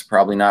see this,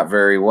 probably not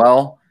very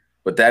well,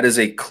 but that is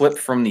a clip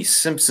from The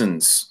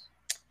Simpsons.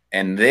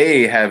 And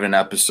they have an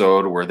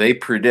episode where they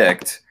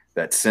predict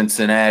that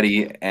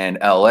Cincinnati and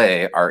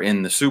LA are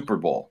in the Super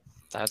Bowl.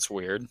 That's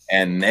weird.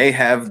 And they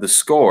have the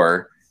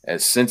score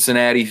as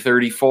Cincinnati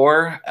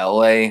 34,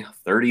 LA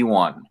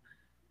 31.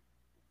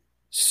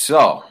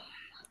 So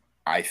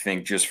I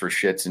think just for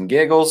shits and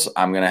giggles,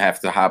 I'm going to have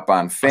to hop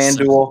on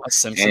FanDuel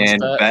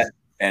and bet.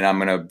 And I'm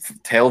going to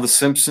tail the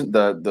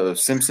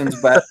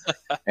Simpsons bet,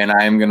 and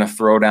I'm going to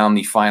throw down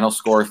the final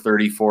score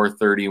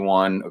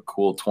 34-31, a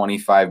cool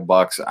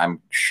 $25.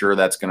 I'm sure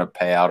that's going to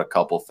pay out a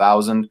couple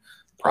thousand,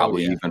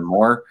 probably even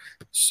more.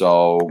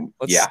 So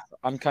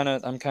I'm kind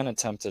of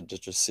tempted to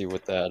just see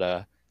what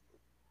that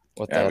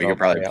we could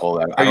probably pull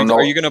that.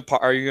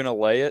 Are you gonna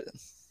lay it?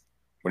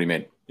 What do you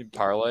mean? You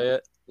parlay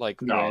it?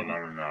 Like No,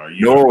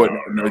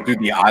 dude.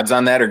 The odds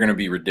on that are going to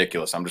be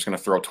ridiculous. I'm just going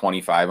to throw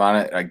 25 on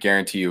it. I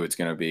guarantee you, it's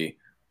going to be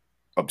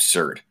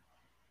absurd.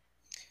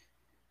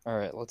 All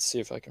right, let's see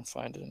if I can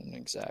find an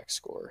exact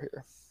score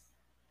here.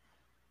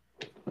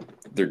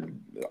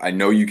 I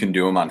know you can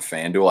do them on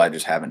FanDuel. I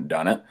just haven't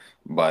done it,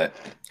 but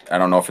I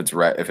don't know if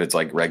it's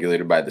like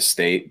regulated by the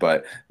state.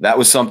 But that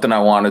was something I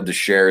wanted to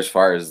share as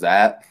far as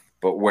that.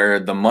 But where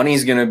the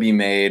money's going to be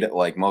made,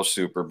 like most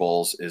Super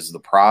Bowls, is the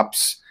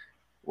props.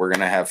 We're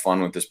going to have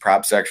fun with this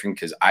prop section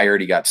because I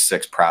already got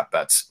 6 prop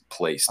bets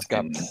placed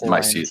in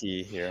my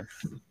season here.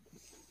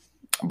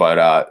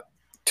 But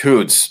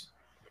Toots,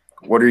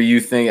 what are you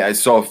thinking?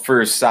 So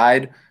for a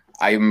side,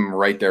 I'm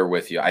right there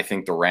with you. I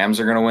think the Rams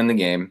are going to win the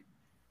game.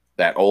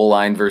 That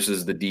O-line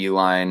versus the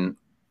D-line,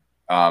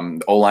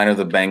 O-line of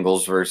the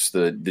Bengals versus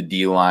the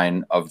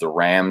D-line of the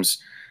Rams.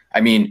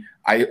 I mean,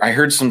 I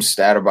heard some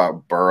stat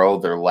about Burrow.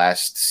 Their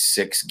last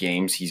 6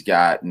 games he's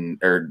gotten,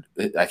 or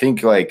I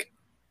think like,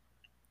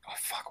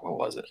 what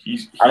was it?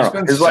 He's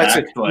been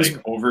sacked like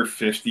over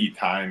 50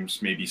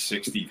 times, maybe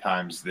 60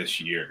 times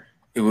this year.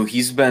 Well,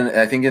 he's been,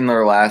 I think, in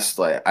their last,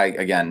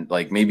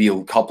 maybe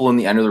a couple in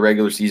the end of the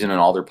regular season and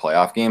all their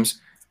playoff games,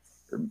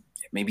 or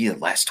maybe the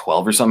last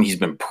 12 or something, he's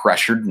been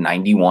pressured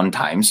 91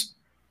 times.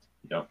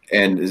 Yep.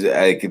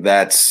 And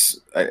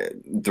that's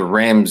the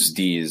Rams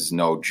D is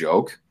no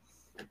joke.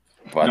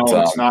 But,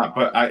 no, it's not.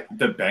 But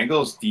the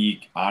Bengals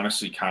D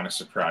honestly kind of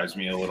surprised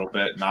me a little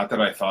bit. Not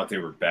that I thought they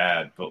were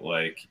bad, but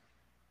like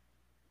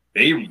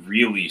they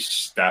really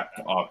stepped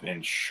up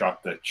and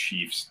shut the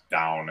Chiefs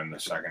down in the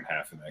second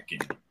half of that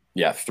game.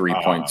 Yeah, 3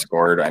 points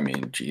scored. I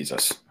mean,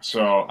 Jesus.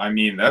 So, I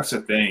mean, that's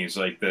the thing is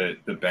like the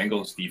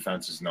Bengals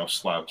defense is no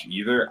slouch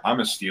either.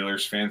 I'm a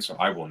Steelers fan, so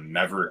I will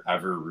never,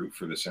 ever root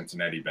for the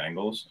Cincinnati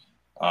Bengals.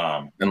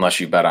 Unless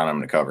you bet on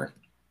them to cover.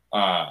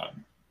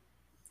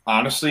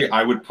 Honestly,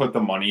 I would put the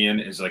money in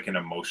as like an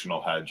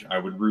emotional hedge. I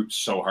would root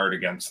so hard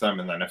against them,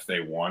 and then if they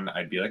won,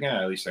 I'd be like,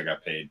 at least I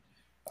got paid.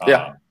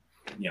 Yeah.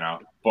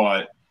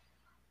 But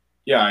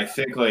yeah, I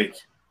think like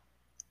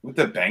with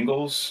the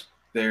Bengals,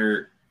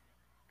 they're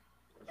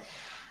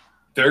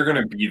going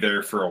to be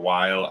there for a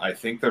while. I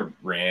think the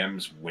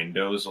Rams'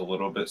 window's a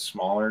little bit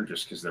smaller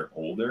just because they're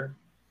older.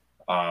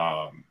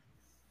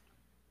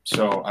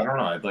 So I don't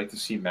know. I'd like to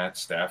see Matt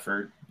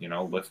Stafford,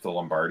 lift the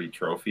Lombardi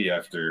Trophy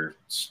after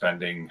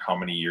spending how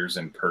many years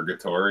in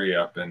purgatory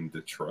up in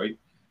Detroit.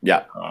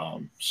 Yeah.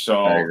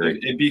 So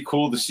it'd be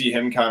cool to see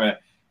him kind of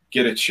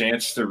get a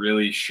chance to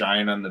really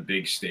shine on the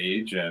big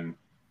stage. And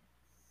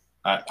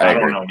I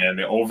don't know, man.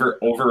 The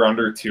over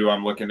under too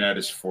I'm looking at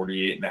is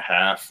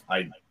 48.5.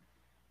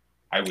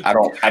 I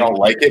don't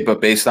like it,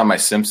 but based on my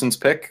Simpsons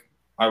pick,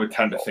 I would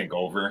tend to think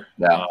over.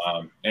 Yeah.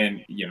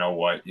 And you know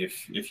what?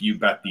 If you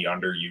bet the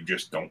under, you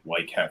just don't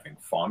like having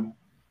fun.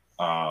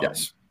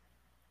 Yes.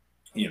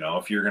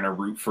 If you're going to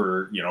root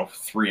for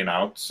 3 and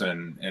outs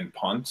and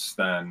punts,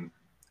 then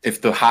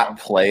if the hot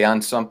play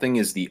on something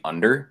is the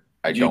under,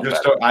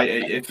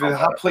 if the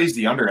hot play is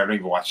the under, I don't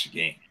even watch the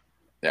game.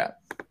 Yeah.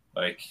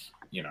 Like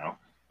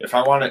if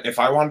I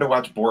wanted to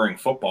watch boring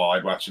football,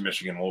 I'd watch the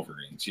Michigan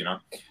Wolverines.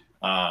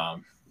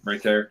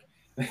 Right there.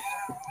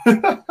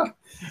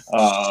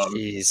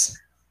 Jeez.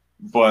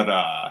 But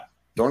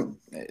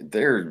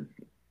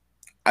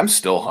I'm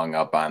still hung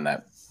up on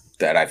that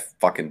I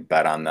fucking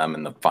bet on them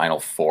in the Final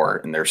Four,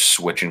 and they're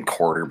switching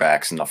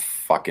quarterbacks in the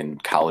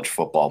fucking college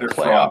football playoff.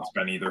 Frauds,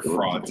 Benny. They're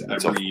frauds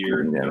every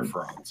year. They're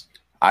frauds.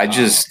 I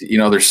just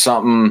there's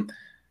something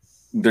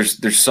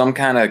there's some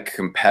kind of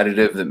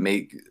competitive that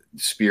make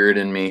spirit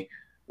in me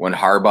when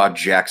Harbaugh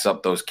jacks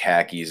up those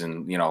khakis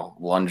and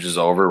lunges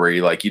over, where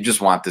you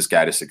just want this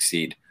guy to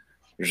succeed.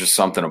 There's just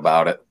something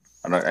about it.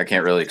 I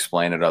can't really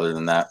explain it other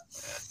than that.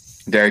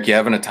 Derek, you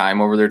having a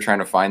time over there trying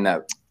to find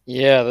that?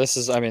 Yeah,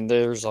 there's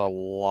a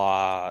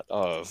lot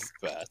of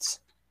bets.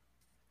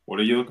 What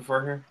are you looking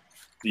for here?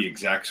 The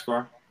exact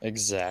score?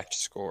 Exact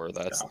score.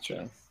 That's gotcha. The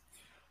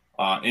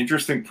thing.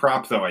 Interesting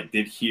prop, though, I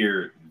did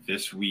hear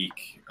this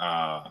week.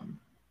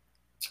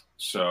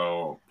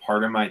 So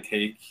part of my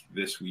take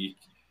this week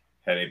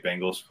had a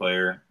Bengals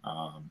player,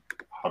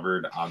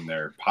 Hubbard, on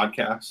their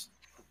podcast.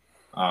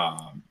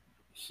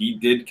 He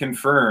did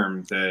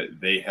confirm that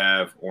they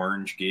have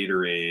orange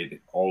Gatorade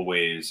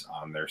always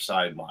on their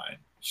sideline.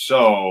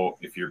 So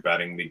if you're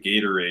betting the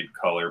Gatorade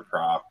color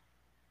prop,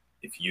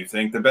 if you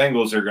think the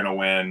Bengals are going to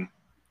win,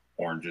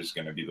 orange is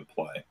going to be the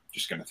play.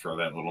 Just going to throw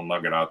that little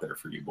nugget out there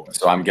for you boys.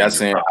 So I'm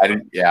guessing I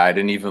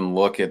didn't even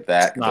look at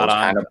that.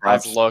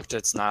 I've looked.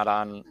 It's not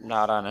on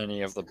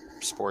any of the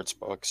sports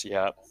books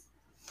yet.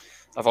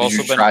 Did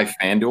you try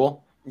FanDuel?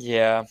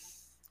 Yeah.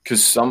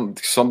 Because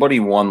somebody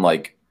won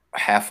like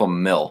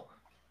 $500,000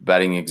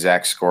 betting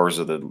exact scores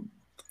of the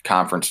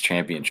conference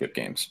championship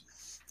games.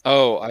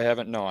 Oh, I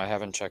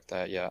haven't checked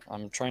that yet.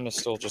 I'm trying to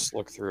still just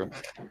look through.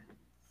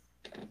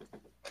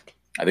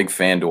 I think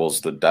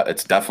FanDuel's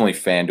it's definitely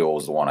FanDuel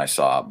is the one I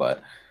saw,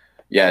 but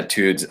yeah,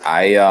 dudes,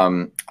 I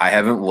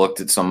haven't looked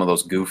at some of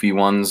those goofy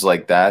ones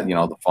like that,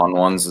 the fun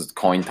ones, the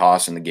coin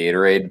toss and the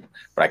Gatorade,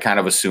 but I kind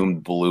of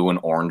assumed blue and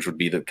orange would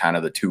be the kind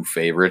of the two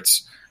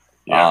favorites.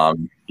 Yeah.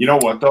 You know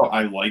what though?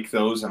 I like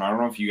those, and I don't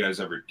know if you guys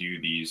ever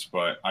do these,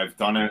 but I've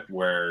done it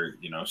where,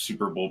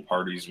 Super Bowl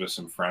parties with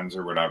some friends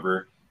or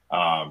whatever.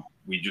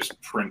 We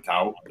just print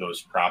out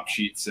those prop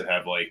sheets that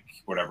have like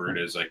whatever it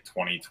is, like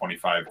 20,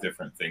 25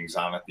 different things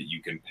on it that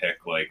you can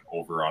pick, like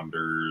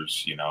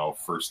over-unders,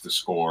 first to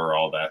score,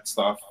 all that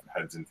stuff,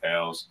 heads and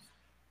tails.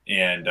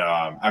 And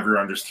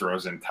everyone just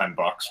throws in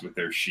 $10 with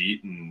their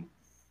sheet, and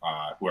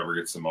whoever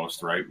gets the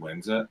most right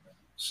wins it.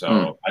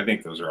 So I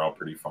think those are all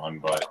pretty fun.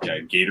 But yeah,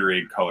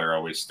 Gatorade color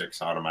always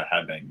sticks out of my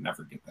head. I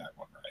never get that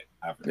one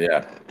right, ever.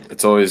 Yeah,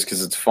 it's always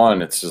because it's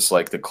fun. It's just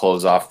like to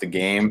close off the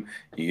game.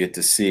 You get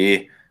to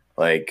see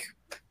like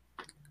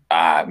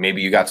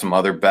maybe you got some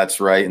other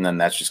bets right, and then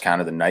that's just kind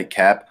of the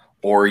nightcap,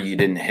 or you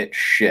didn't hit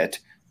shit,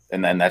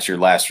 and then that's your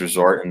last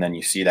resort, and then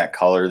you see that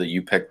color that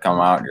you picked come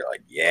out, and you're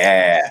like,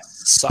 yeah.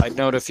 Side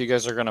note, if you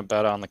guys are going to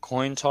bet on the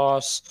coin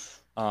toss,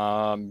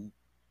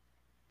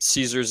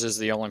 Caesars is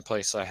the only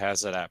place that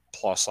has it at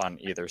plus on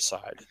either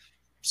side,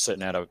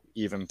 sitting at a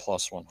even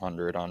plus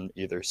 100 on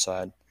either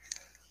side.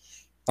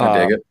 I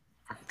dig it.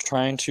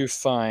 Trying to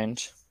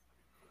find.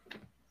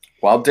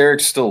 While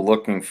Derek's still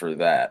looking for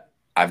that,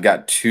 I've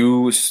got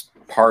 2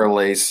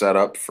 parlays set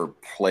up for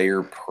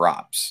player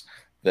props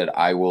that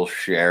I will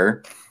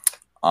share.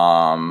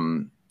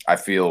 I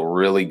feel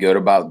really good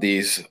about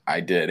these. I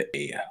did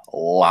a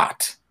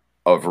lot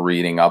of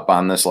reading up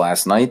on this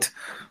last night.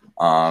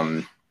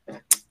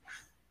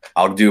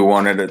 I'll do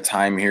one at a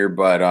time here,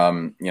 but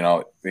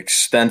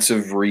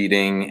extensive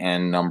reading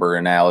and number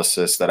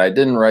analysis that I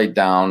didn't write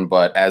down,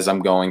 but as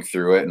I'm going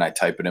through it and I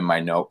type it in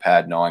my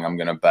notepad, knowing I'm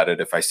going to bet it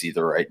if I see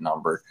the right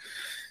number.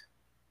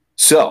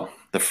 So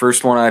the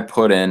first one I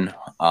put in,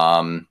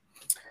 I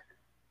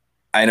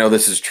know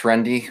this is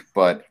trendy,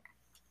 but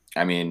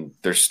I mean,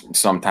 there's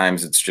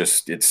sometimes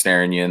it's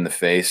staring you in the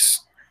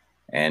face,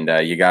 and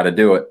you got to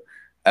do it.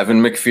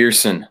 Evan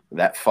McPherson,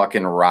 that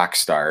fucking rock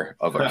star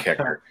of a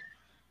kicker.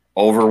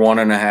 Over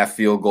 1.5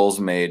 field goals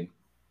made.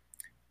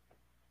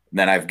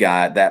 Then I've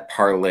got that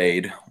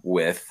parlayed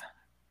with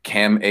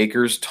Cam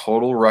Akers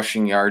total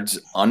rushing yards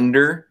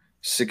under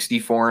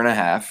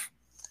 64.5.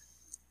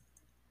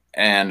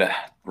 And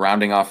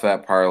rounding off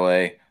that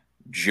parlay,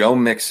 Joe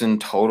Mixon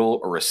total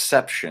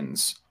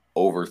receptions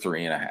over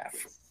 3.5.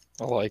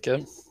 I like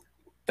it.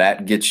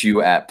 That gets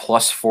you at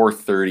plus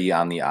 430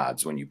 on the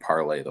odds when you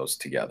parlay those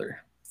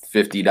together.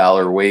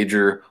 $50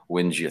 wager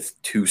wins you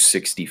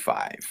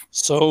 $265.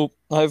 So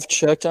I've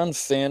checked on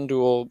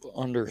FanDuel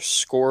under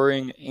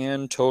scoring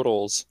and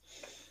totals,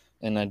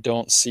 and I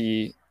don't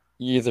see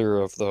either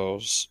of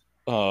those.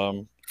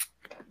 A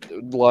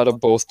lot of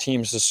both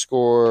teams to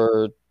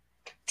score,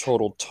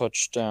 total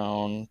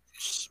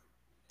touchdowns,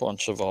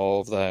 bunch of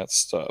all of that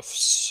stuff.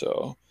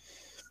 So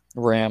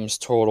Rams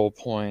total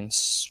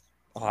points,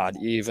 odd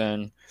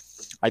even.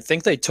 I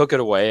think they took it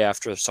away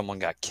after someone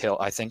got killed.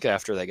 I think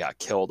after they got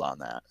killed on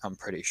that, I'm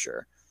pretty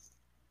sure.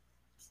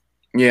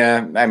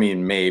 Yeah, I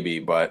mean, maybe,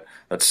 but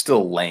that's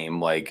still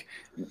lame. Like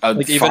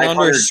even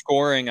under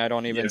scoring, I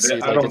don't even see.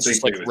 I don't It's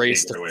just think like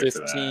race to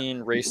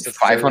 15, race to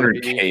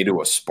 500K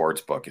to a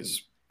sports book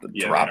is the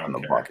drop in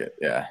the bucket.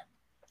 Yeah.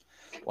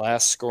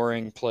 Last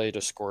scoring play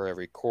to score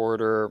every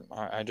quarter.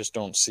 I just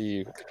don't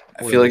see.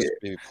 I feel like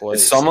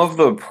some of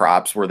the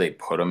props where they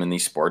put them in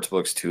these sports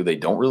books too, they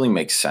don't really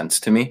make sense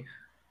to me.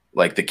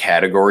 Like the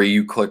category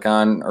you click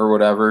on or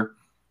whatever,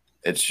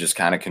 it's just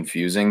kind of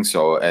confusing.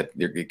 So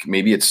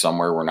maybe it's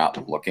somewhere we're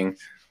not looking.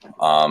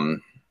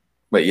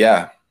 But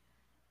yeah,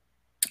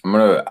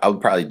 I'll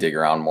probably dig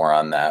around more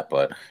on that.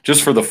 But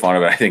just for the fun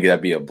of it, I think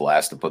that'd be a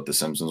blast to put the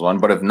Simpsons one.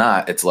 But if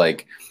not, it's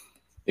like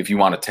if you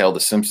want to tail the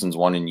Simpsons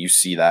one and you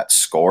see that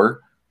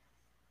score,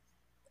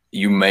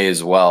 you may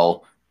as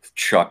well,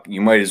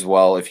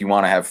 if you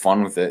want to have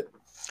fun with it,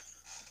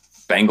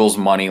 Bengals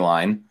money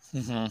line.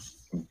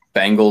 Mm-hmm.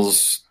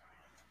 Bengals,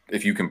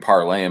 if you can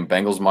parlay them,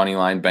 Bengals money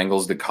line,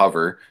 Bengals to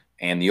cover,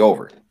 and the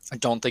over. I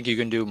don't think you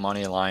can do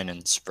money line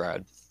and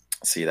spread.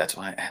 See, that's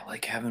why I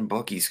like having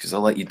bookies, because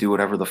they'll let you do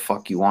whatever the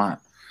fuck you want.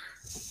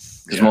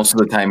 Because most of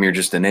the time you're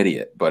just an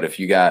idiot. But if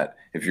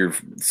you're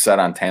set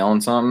on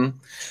tailing something,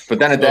 but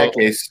then in that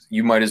case,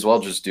 you might as well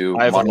just do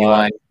money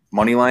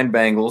line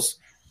Bengals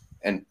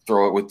and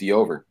throw it with the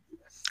over.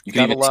 You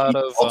can even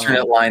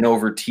alternate line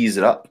over, tease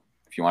it up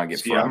if you want to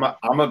get. See,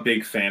 I'm a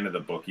big fan of the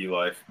bookie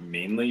life,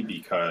 mainly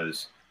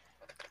because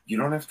you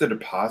don't have to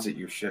deposit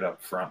your shit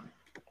up front.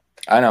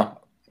 I know.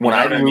 When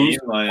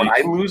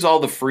I lose all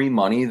the free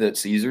money that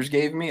Caesars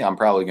gave me, I'm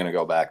probably going to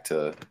go back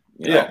to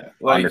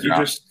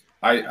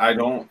I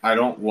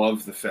don't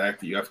love the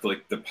fact that you have to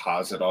like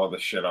deposit all the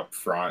shit up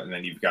front and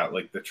then you've got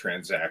like the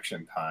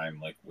transaction time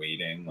like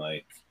waiting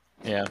I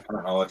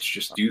don't know, let's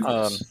just do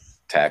this.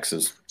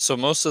 Taxes. So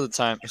most of the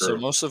time,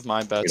 most of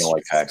my bets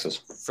like taxes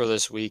for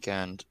this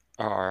weekend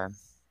are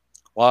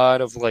a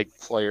lot of like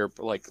a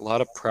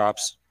lot of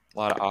props, a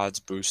lot of odds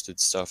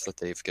boosted stuff that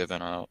they've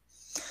given out.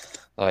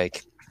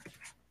 Like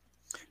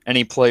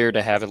any player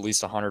to have at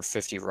least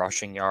 150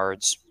 rushing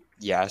yards,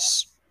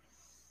 yes.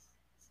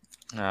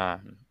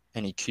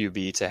 Any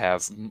QB to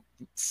have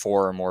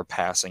 4 or more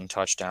passing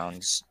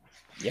touchdowns,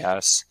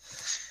 yes.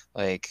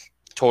 Like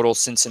total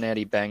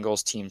Cincinnati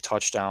Bengals team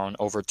touchdown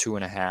over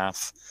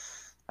 2.5.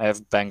 I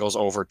have Bengals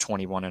over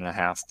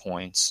 21.5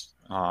 points.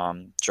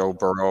 Joe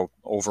Burrow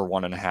over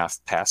 1.5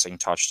 passing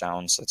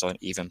touchdowns. That's an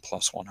even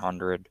plus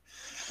 100.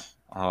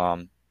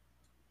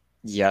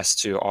 Yes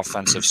to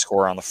offensive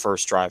score on the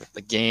first drive of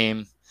the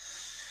game.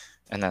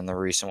 And then the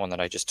recent one that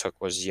I just took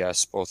was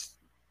yes, both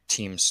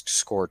teams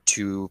scored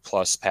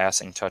 2+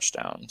 passing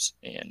touchdowns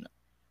in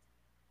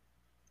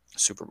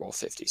Super Bowl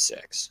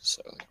 56.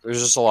 So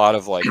there's just a lot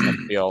of I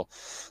feel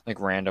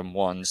like random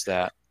ones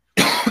that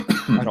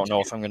I don't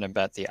know if I'm going to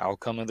bet the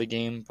outcome of the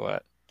game,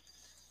 but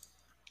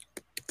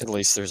at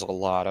least there's a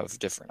lot of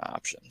different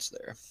options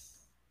there.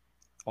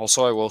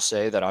 Also, I will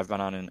say that I've been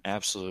on an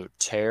absolute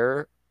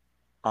tear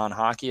on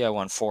hockey. I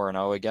went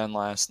 4-0 again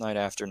last night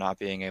after not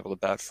being able to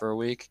bet for a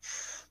week.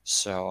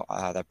 So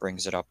that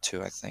brings it up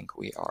to, I think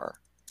we are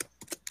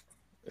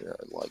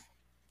like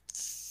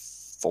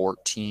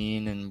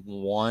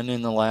 14-1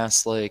 in the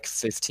last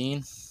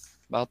 15,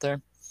 about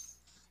there.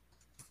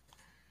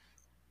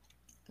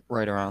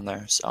 Right around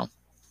there. So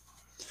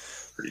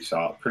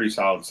pretty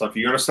solid stuff.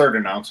 You got to start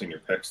announcing your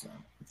picks then.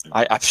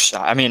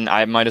 I mean,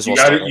 I might as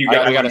well. You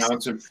got to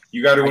announce them.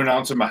 You got to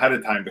announce them ahead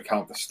of time to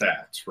count the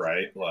stats,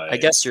 right? I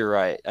guess you're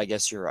right.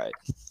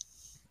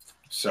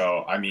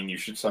 So, I mean, you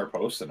should start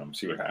posting them.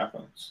 See what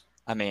happens.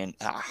 I mean,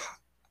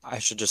 I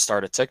should just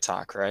start a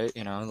TikTok, right?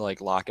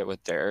 Like lock it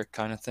with Derek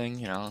kind of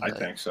thing. I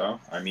think so.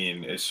 I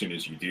mean, as soon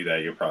as you do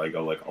that, you'll probably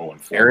go like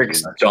 0-4.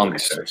 Eric's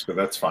dunks, but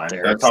that's fine.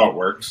 Derek's That's how it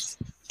works.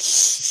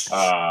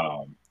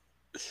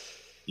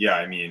 Yeah,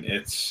 I mean,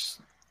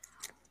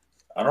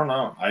 I don't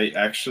know. I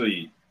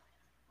actually,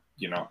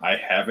 I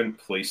haven't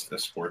placed a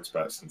sports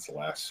bet since the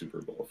last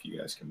Super Bowl, if you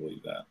guys can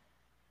believe that.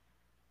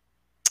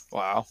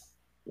 Wow.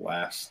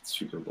 Last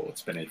Super Bowl.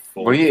 It's been a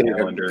full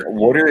calendar.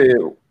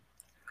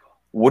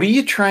 What are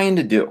you trying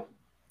to do?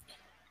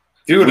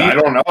 Dude, I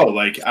don't know.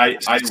 Like, I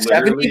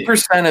literally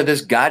 70% of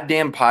this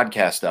goddamn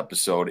podcast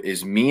episode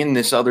is me and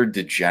this other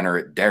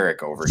degenerate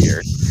Derek over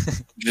here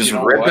just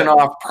ripping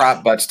off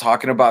prop bets,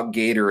 talking about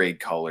Gatorade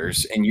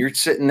colors, and you're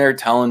sitting there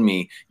telling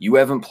me you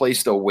haven't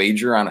placed a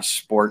wager on a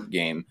sport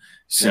game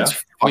since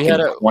fucking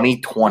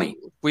 2020.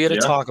 We had to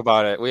talk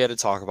about it. We had to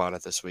talk about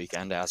it this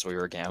weekend as we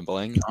were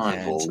gambling.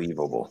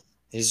 Unbelievable.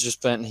 He's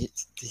just been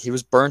he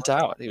was burnt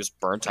out. He was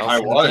burnt out. I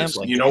was.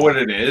 You know what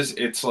it is?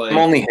 It's like I'm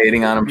only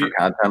hating on him for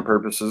content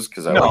purposes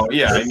because I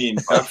mean,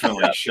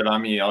 definitely shit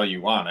on me all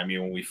you want. I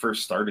mean, when we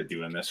first started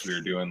doing this, we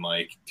were doing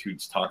like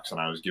Toots Talks, and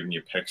I was giving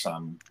you picks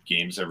on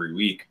games every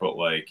week. But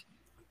like,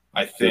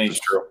 I think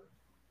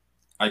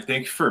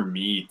for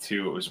me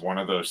too, it was one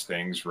of those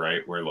things,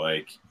 right, where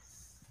like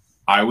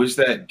I was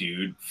that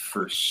dude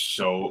for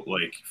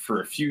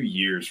a few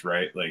years,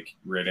 right, like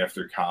right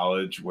after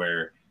college,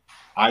 where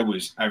I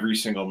was every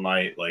single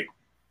night, like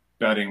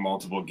betting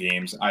multiple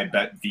games. I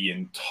bet the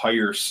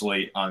entire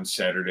slate on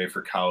Saturday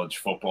for college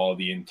football,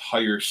 the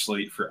entire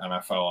slate for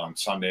NFL on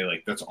Sunday.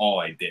 Like that's all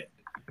I did,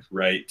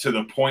 right? To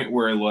the point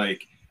where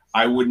like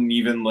I wouldn't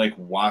even like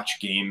watch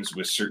games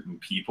with certain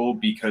people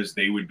because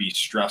they would be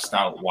stressed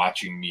out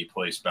watching me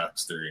place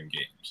bets during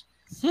games.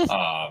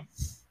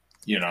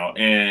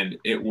 And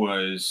it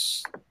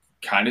was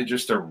kind of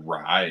just a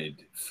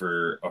ride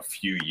for a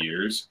few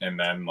years. And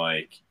then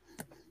like,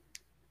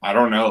 I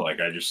don't know,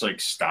 like I just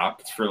like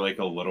stopped for like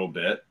a little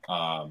bit.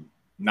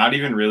 Not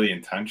even really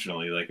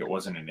intentionally, like it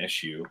wasn't an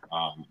issue.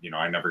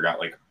 I never got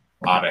like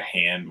out of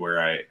hand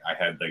where I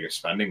had like a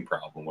spending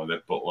problem with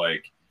it, but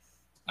like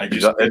I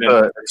just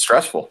it's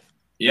stressful.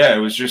 Yeah, it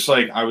was just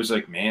like I was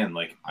like, man,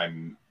 like I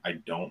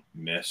don't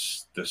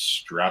miss the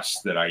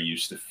stress that I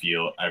used to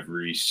feel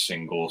every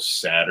single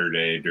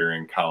Saturday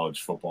during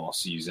college football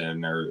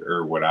season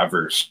or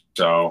whatever.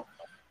 So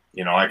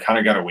I kind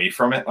of got away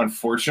from it.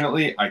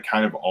 Unfortunately, I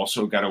kind of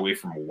also got away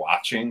from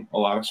watching a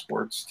lot of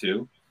sports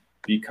too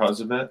because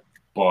of it.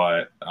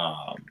 But,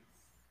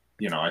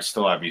 I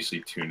still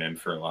obviously tune in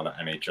for a lot of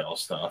NHL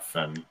stuff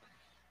and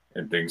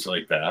things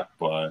like that.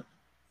 But,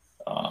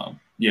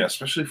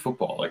 especially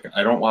football. Like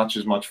I don't watch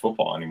as much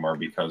football anymore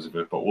because of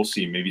it, but we'll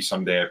see. Maybe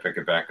someday I pick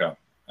it back up.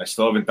 I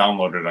still haven't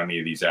downloaded any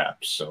of these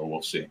apps, so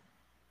we'll see.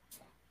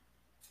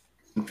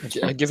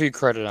 I give you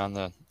credit on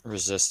the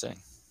resisting.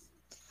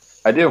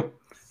 I do.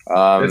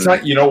 It's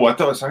not, you know what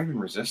though? It's not even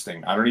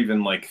resisting. I don't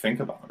even like think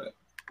about it.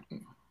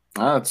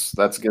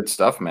 That's good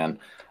stuff, man.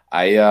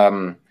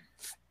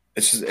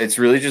 It's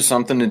really just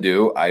something to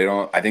do.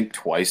 I think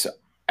twice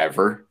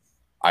ever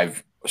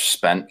I've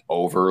spent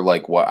over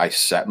like what I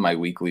set my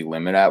weekly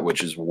limit at,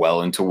 which is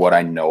well into what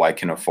I know I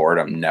can afford.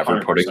 I'm never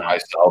 100%. Putting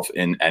myself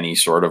in any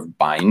sort of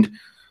bind.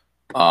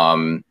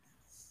 And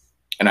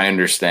I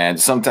understand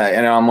sometimes,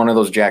 and I'm one of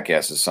those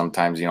jackasses.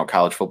 Sometimes,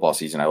 college football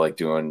season, I like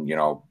doing,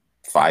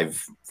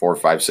 4,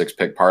 5, 6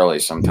 pick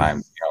parlays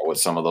sometimes, with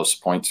some of those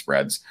point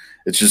spreads.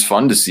 It's just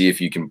fun to see if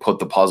you can put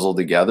the puzzle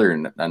together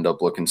and end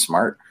up looking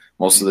smart.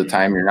 Most of the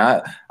time you're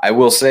not. I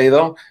will say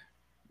though,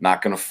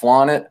 not going to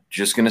flaunt it,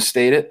 just going to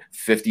state it.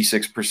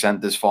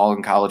 56% this fall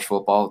in college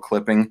football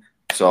clipping.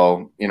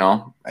 So,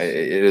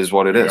 it is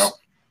what it is.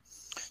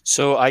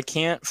 So I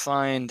can't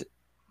find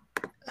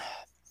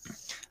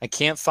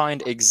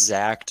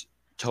exact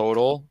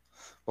total,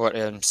 but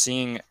I'm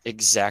seeing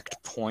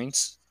exact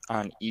points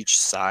on each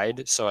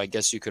side. So I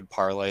guess you could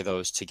parlay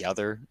those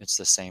together. It's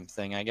the same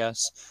thing, I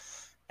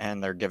guess.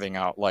 And they're giving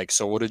out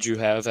so what did you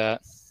have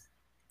at?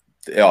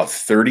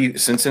 30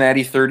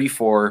 Cincinnati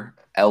 34,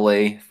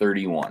 LA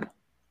 31.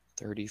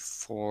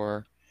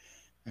 34,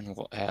 and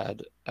we'll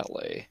add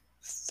LA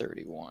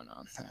 31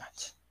 on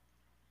that.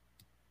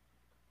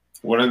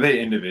 What are they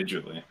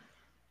individually?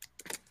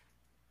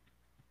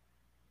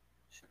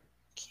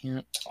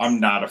 I'm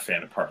not a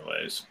fan of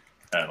parlays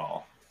at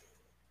all.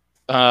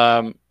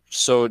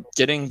 So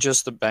getting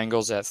just the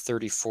Bengals at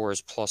 34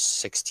 is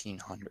plus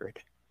 1,600.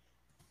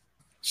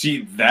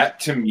 See, that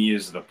to me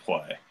is the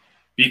play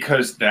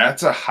because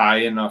that's a high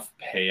enough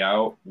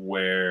payout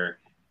where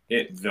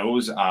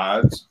those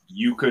odds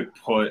you could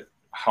put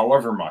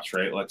however much,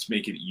 right? Let's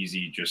make it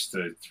easy just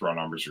to throw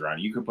numbers around.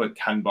 You could put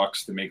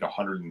 $10 to make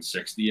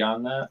 160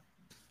 on that,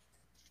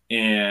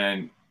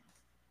 and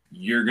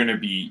you're gonna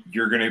be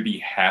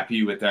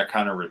happy with that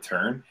kind of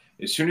return.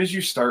 As soon as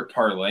you start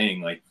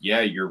parlaying,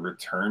 your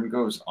return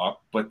goes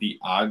up, but the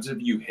odds of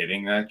you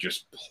hitting that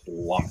just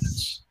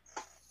plummets.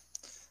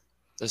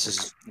 This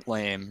is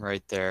lame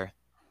right there.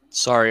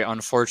 Sorry,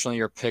 unfortunately,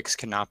 your picks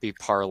cannot be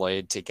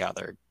parlayed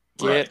together.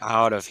 Get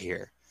out of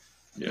here.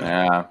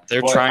 Yeah.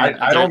 They're But trying.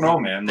 I don't know,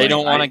 man. They Like,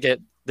 don't want to get.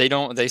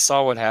 They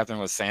saw what happened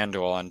with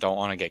FanDuel and don't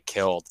want to get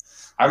killed.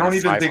 I don't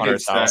even think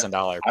it's that.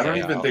 $500,000. I don't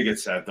even think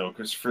it's that though,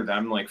 because for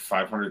them, like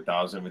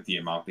 500,000 with the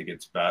amount that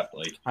gets bet,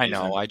 like I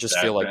know. isn't I just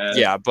that feel like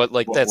bad. but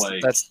like But,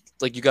 that's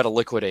like you got to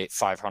liquidate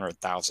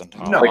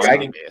 $500,000. No, Like,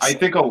 I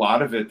think a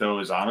lot of it though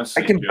is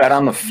honestly I can just bet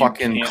on the you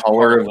fucking can't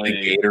color of parlay-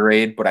 the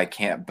Gatorade, but I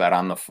can't bet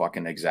on the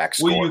fucking exact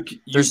score. Well,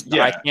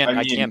 I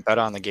can't bet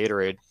on the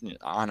Gatorade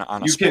on a you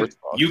can sports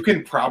book. you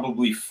can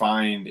probably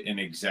find an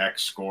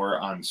exact score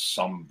on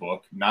some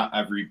book. Not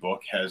every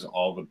book has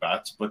all the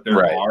bets, but there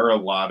Right. are a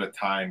lot of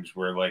times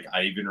where, like,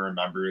 I even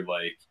remember,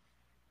 like,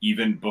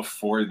 even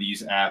before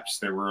these apps,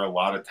 there were a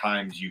lot of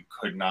times you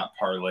could not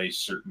parlay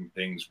certain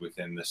things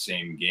within the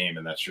same game,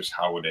 and that's just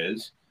how it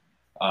is.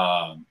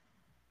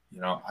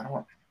 You know, I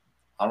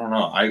don't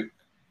know.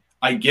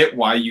 I get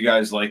why you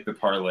guys like the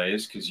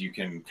parlays because you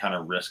can kind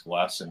of risk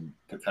less and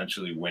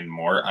potentially win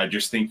more. I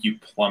just think you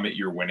plummet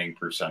your winning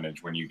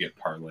percentage when you get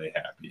parlay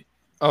happy.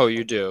 Oh,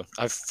 you do.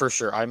 For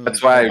sure.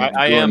 That's why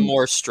I am doing-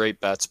 more straight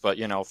bets, but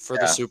you know, for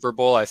the Super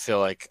Bowl, I feel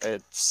like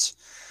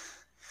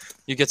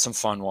you get some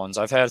fun ones.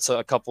 I've had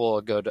a couple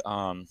of good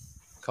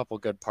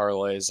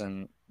parlays,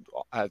 and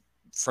I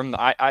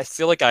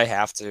feel like I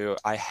have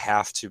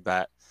to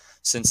bet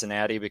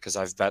Cincinnati because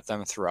I've bet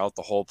them throughout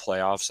the whole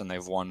playoffs and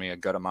they've won me a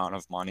good amount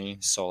of money.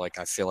 So like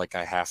I feel like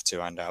I have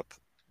to end up,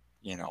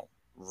 you know,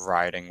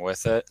 riding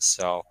with it.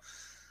 So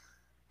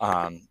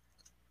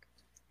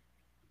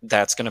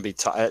that's going to be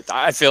tough.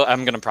 I feel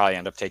I'm going to probably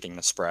end up taking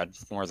the spread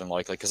more than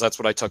likely because that's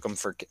what I took them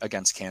for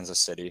against Kansas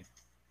City.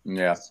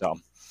 Yeah. So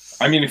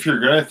I mean, if you're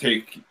going to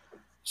take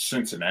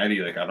Cincinnati,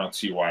 like, I don't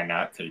see why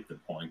not take the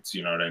points.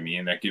 You know what I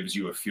mean? That gives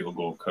you a field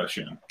goal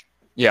cushion.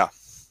 Yeah,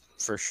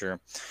 for sure.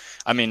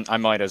 I mean, I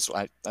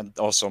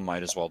also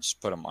might as well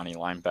just put a money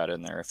line bet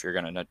in there if you're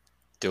going to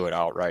do it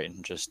outright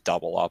and just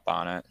double up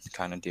on it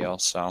kind of deal.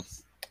 So,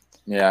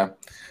 yeah.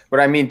 But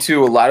I mean,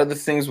 too, a lot of the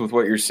things with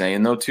what you're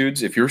saying, though,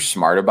 Tudes, if you're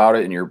smart about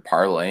it and you're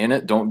parlaying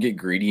it, don't get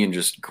greedy and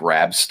just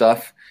grab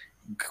stuff.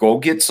 Go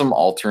get some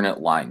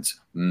alternate lines.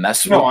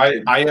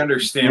 I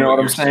understand. You know what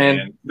I'm you're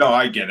saying? No,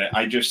 I get it.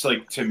 I just,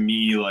 like, to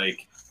me,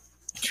 like,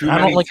 too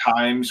many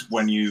times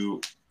when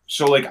you –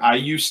 so, like, I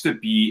used to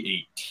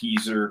be a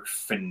teaser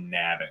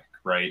fanatic,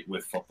 right,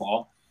 with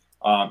football.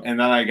 And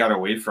then I got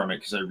away from it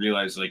because I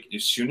realized, like,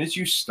 as soon as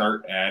you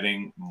start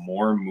adding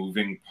more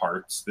moving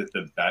parts that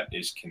the bet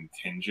is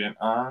contingent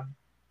on,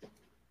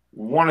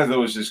 one of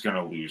those is going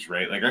to lose,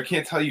 right? Like, I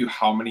can't tell you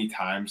how many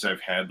times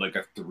I've had, like,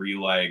 a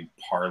 3-leg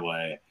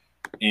parlay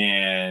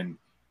and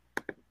 –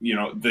 you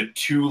know, the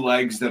 2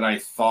 legs that I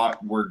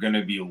thought were going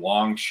to be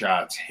long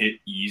shots hit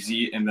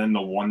easy, and then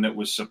the one that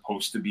was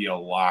supposed to be a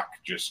lock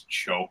just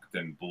choked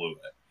and blew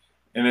it.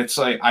 And it's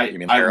like You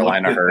mean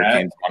Carolina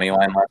Hurricanes money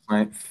line last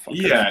night?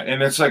 Yeah,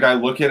 and it's like I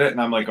look at it and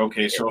I'm like,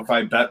 okay, so if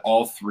I bet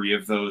all 3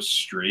 of those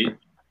straight,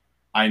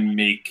 I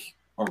make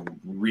a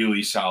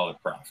really solid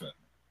profit.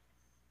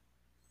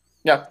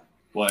 Yeah,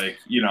 like,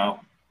 you know,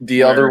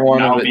 the other one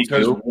now of it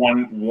because too,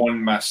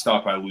 one messed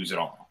up, I lose it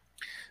all.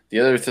 The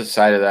other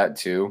side of that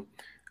too.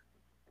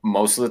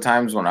 Most of the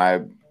times when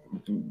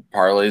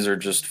parlays are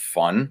just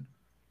fun.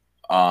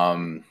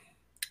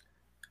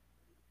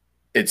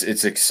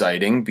 It's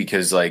exciting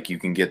because like you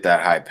can get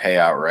that high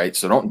payout, right?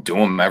 So don't do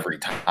them every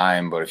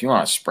time, but if you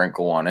want to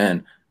sprinkle one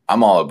in,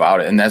 I'm all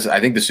about it. And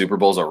I think the Super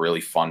Bowl is a really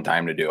fun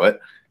time to do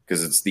it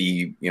because it's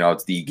the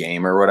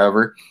game or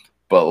whatever.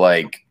 But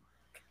like,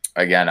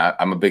 again,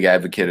 I'm a big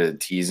advocate of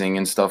teasing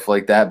and stuff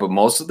like that. But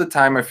most of the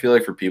time, I feel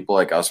like for people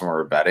like us when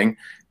we're betting,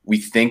 we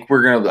think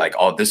we're gonna be like,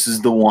 oh, this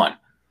is the one.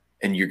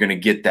 And you're going to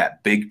get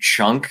that big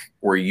chunk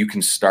where you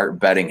can start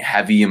betting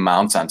heavy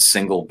amounts on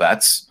single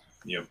bets.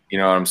 Yep. You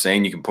know what I'm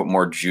saying? You can put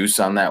more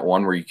juice on that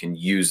one where you can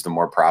use the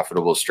more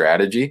profitable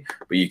strategy,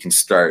 but you can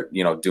start,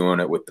 doing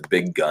it with the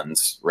big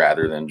guns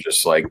rather than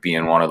just like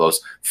being one of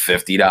those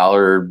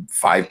 $50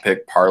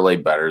 5-pick parlay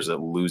bettors that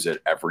lose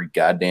it every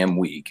goddamn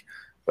week.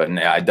 But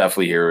I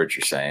definitely hear what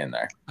you're saying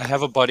there. I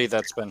have a buddy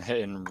that's been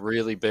hitting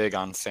really big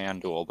on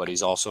FanDuel, but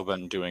he's also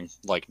been doing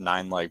like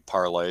 9-leg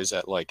parlays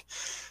at like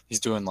he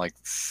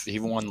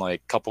won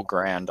like a couple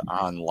grand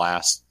on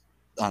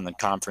the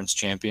conference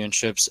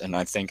championships, and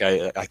I think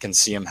I can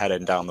see him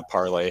heading down the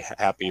parlay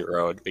happy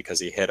road because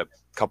he hit a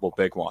couple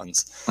big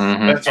ones.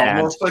 Mm-hmm. That's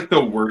almost like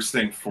the worst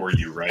thing for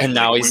you, right? And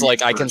now he's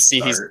like, I can see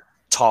start. He's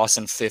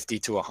tossing 50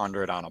 to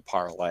 100 on a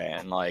parlay,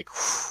 and like,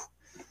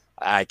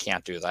 I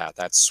can't do that.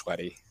 That's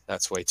sweaty.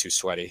 That's way too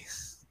sweaty.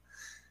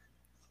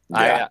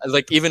 Yeah. I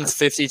like even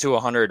 $50 to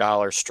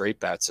 $100 straight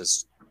bets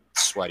is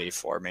sweaty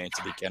for me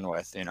to begin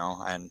with, you know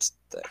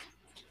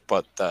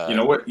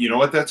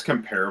what that's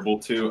comparable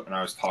to, and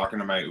I was talking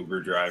to my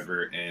Uber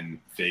driver in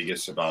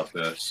Vegas about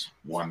this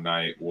one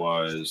night,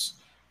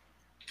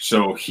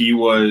 so he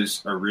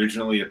was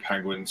originally a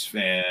Penguins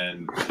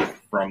fan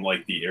from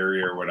like the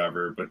area or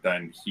whatever, but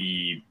then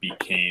he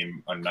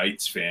became a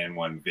Knights fan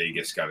when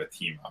Vegas got a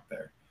team out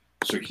there.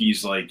 So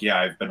he's like, yeah,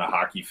 I've been a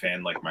hockey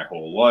fan like my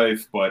whole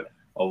life, but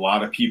a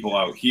lot of people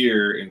out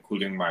here,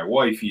 including my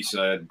wife, he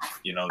said,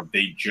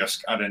 they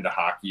just got into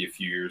hockey a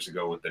few years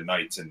ago with the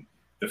Knights, and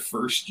the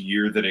first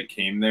year that it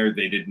came there,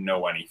 they didn't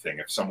know anything.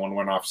 If someone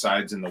went off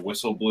sides and the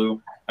whistle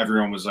blew,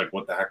 everyone was like,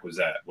 what the heck was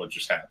that? What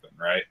just happened,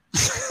 right?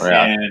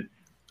 Yeah.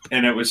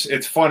 And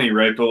it's funny,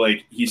 right? But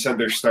like he said,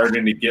 they're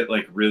starting to get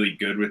like really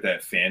good with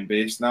that fan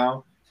base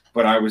now.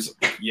 But I was,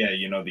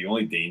 the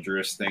only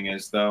dangerous thing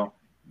is though,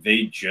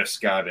 they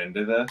just got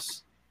into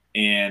this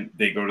and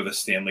they go to the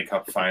Stanley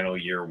Cup final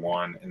year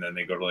one, and then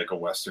they go to like a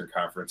Western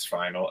Conference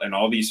final, and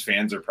all these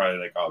fans are probably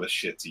like, oh, this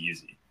shit's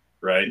easy.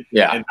 Right.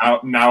 Yeah. And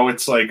now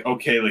it's like,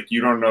 okay, like you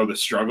don't know the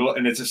struggle.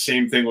 And it's the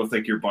same thing with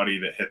like your buddy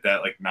that hit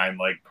that like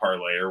 9-leg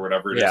parlay or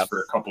whatever it is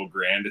for a couple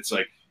grand. It's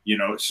like,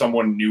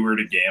 someone newer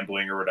to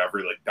gambling or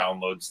whatever, like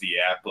downloads the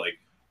app, like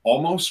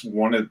almost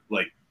wanted,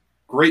 like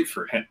great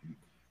for him.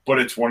 But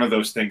it's one of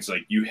those things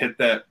like you hit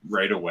that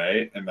right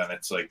away. And then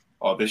it's like,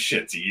 oh, this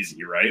shit's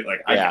easy, right?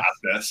 Like I got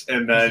this.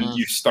 And then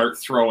you start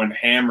throwing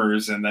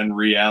hammers, and then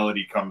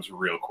reality comes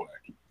real quick.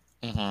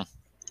 Mm-hmm.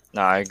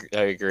 No, I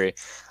agree.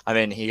 I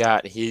mean, he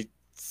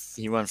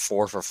went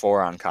 4 for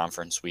 4 on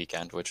conference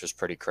weekend, which was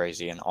pretty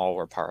crazy, and all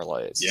were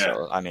parlays. Yeah.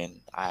 So, I mean,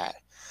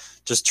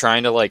 just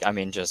trying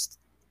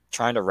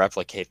to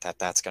replicate that.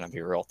 That's going to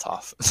be real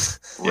tough.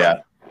 Yeah.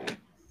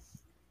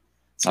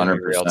 It's going to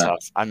be real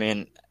tough. I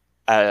mean,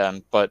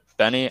 but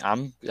Benny,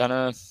 I'm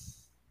going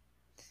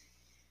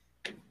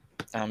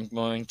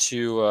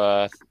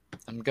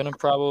to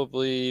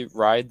probably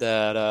ride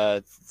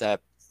that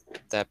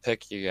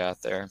pick you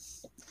got there,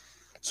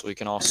 so we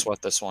can all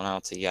sweat this one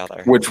out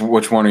together. Which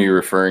one are you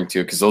referring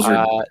to? Because those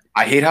are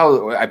I hate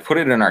how I put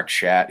it in our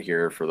chat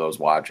here for those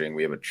watching.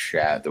 We have a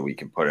chat that we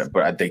can put it,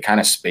 but they kind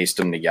of spaced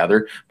them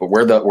together. But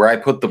where I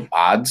put the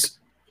odds,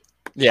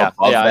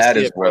 that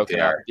is what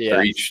they are.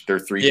 Yeah. They're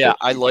 3. Yeah,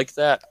 I like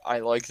that. I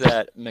like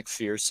that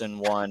McPherson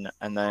one,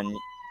 and then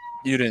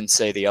you didn't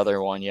say the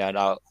other one yet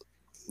out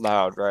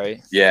loud,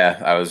 right?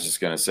 Yeah, I was just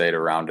gonna say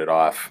to round it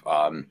off.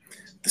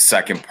 The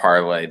second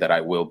parlay that I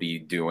will be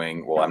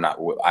doing. Well,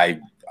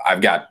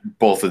 I've got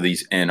both of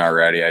these in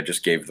already. I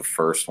just gave the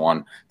first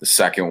one. The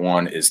second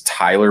one is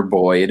Tyler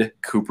Boyd,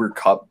 Cooper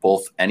Kupp,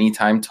 both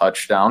anytime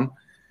touchdown,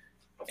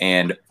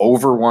 and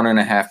over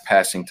 1.5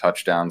 passing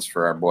touchdowns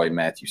for our boy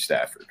Matthew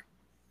Stafford.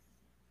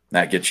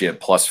 That gets you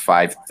at plus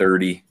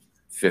 530.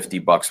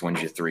 $50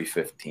 wins you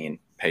 315.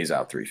 Pays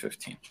out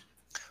 315.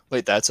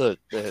 Wait, that's a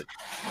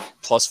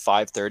plus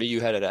 530.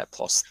 You had it at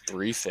plus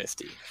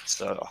 350.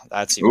 So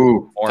that's even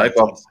more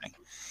interesting.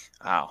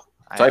 Wow.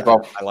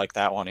 Typo. I like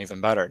that one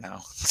even better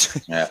now.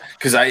 Yeah,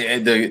 because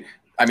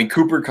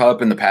Cooper Kupp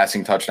and the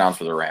passing touchdowns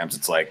for the Rams,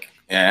 it's like,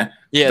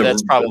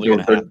 that's probably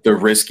the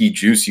risky,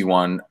 juicy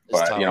one.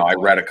 But I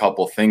read a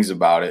couple things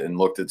about it and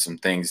looked at some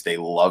things. They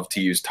love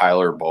to use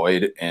Tyler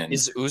Boyd, and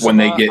when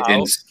they get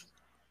in,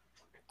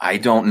 I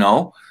don't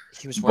know.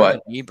 He was wearing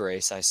a knee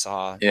brace. I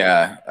saw.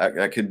 Yeah,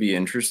 that could be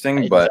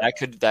interesting, but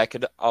that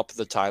could up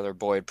the Tyler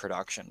Boyd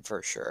production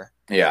for sure.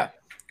 Yeah.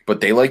 But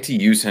they like to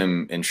use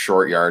him in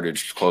short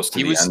yardage close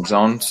to the end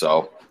zone.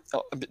 So,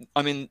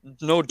 I mean,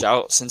 no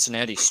doubt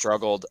Cincinnati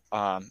struggled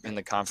in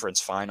the conference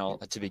final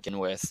to begin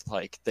with.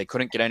 Like, they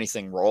couldn't get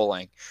anything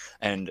rolling.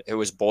 And it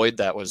was Boyd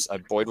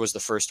Boyd was the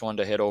first one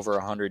to hit over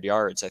 100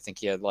 yards. I think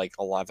he had like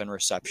 11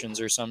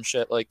 receptions or some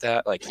shit like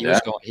that. Like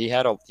he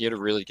had a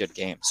really good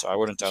game. So I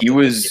wouldn't doubt he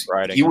was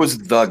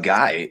the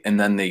guy. And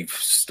then they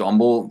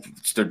stumble.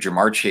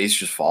 Jamar Chase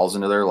just falls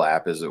into their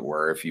lap, as it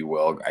were, if you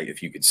will,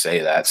 if you could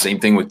say that.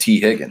 Same thing with T.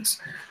 Higgins.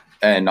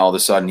 And all of a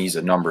sudden he's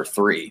a number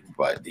 3,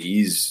 but he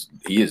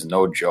is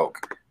no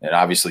joke. And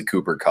obviously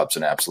Cooper Kupp's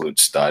an absolute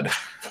stud.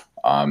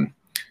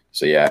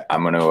 So yeah,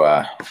 I'm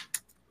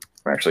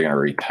actually gonna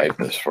retype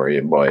this for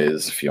you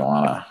boys if you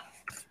wanna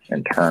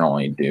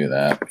internally do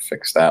that,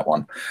 fix that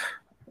one.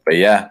 But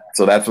yeah,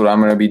 so that's what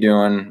I'm gonna be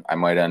doing. I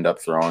might end up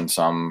throwing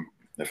some.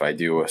 If I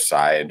do a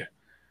side,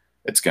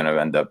 it's gonna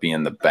end up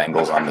being the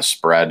Bengals on the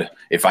spread.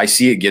 If I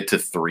see it get to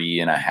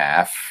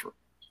 3.5,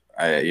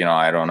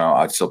 I don't know.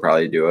 I'd still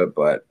probably do it,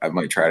 but I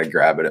might try to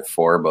grab it at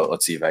 4. But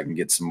let's see if I can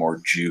get some more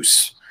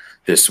juice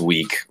this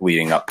week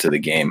leading up to the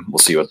game. We'll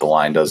see what the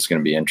line does. It's going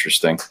to be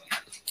interesting.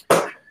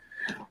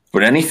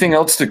 But anything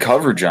else to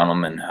cover,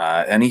 gentlemen?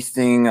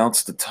 Anything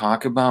else to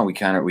talk about? We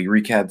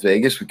recapped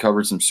Vegas. We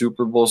covered some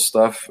Super Bowl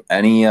stuff. I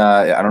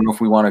don't know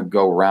if we want to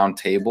go round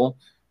table.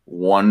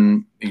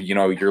 One,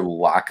 your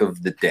lock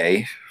of the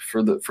day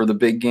for the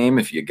big game,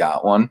 if you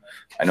got one.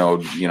 I know,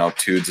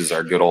 Tudes is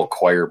our good old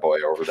choir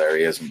boy over there.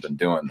 He hasn't been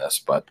doing this,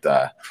 but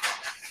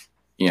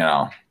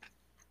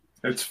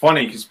it's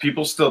funny because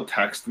people still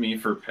text me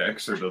for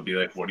picks, or they'll be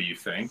like, "What do you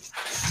think?"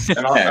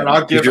 And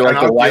I'll give you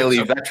like a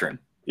wily veteran.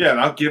 Yeah, and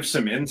I'll give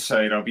some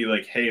insight. I'll be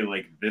like, "Hey,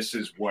 like this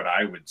is what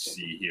I would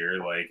see here.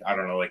 Like I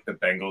don't know, like the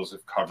Bengals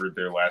have covered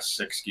their last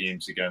 6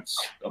 games against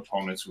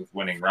opponents with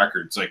winning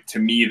records. Like to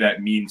me,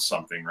 that means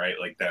something, right?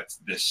 Like that's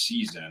this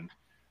season."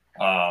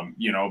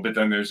 But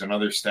then there's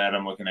another stat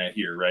I'm looking at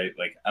here, right?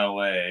 Like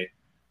LA.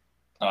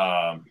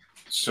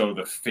 So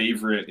the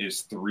favorite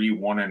is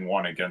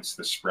 3-1-1 against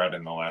the spread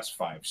in the last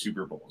 5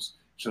 Super Bowls.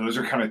 So those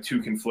are kind of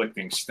two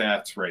conflicting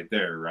stats right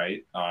there,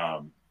 right?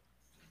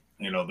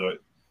 The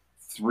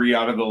 3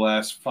 out of the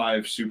last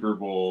 5 Super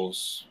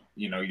Bowls,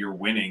 you're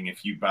winning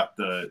if you bet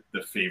the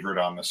favorite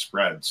on the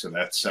spread. So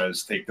that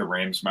says take the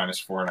Rams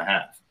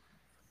 -4.5.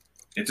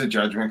 It's a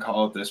judgment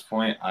call at this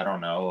point. I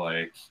don't know.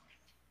 Like,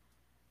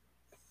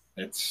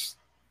 it's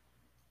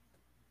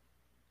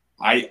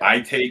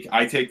I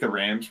take the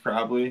Rams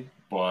probably,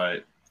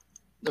 but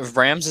the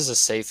Rams is a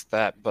safe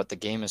bet, but the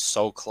game is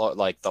so close.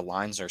 Like, the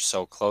lines are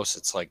so close.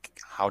 It's like,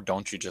 how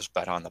don't you just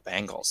bet on the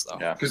Bengals, though?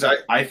 Yeah. Because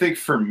I think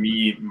for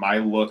me, my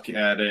look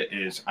at it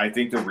is I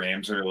think the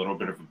Rams are a little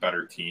bit of a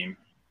better team.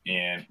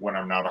 And when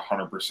I'm not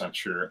 100%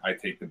 sure, I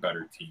take the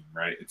better team,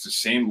 right? It's the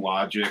same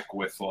logic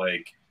with,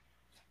 like,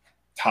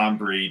 Tom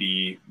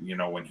Brady,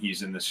 when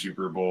he's in the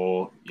Super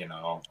Bowl,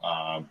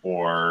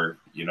 or,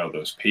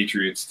 those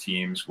Patriots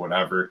teams,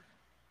 whatever.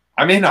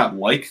 I may not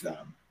like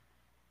them,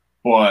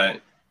 but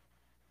 –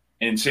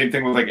 and same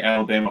thing with like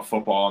Alabama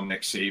football and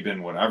Nick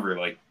Saban, whatever.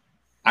 Like,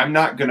 I'm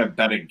not going to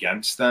bet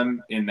against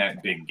them in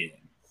that big game.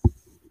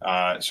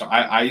 So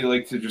I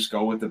like to just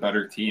go with the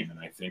better team. And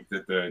I think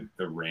that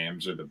the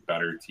Rams are the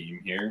better team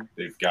here.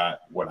 They've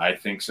got what I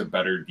think's a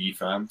better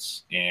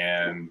defense.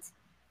 And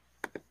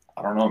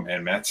I don't know,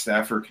 man, Matt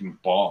Stafford can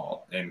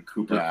ball. And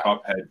Cooper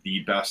Kupp had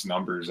the best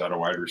numbers out of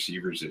wide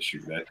receivers this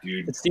year. That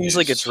dude. It seems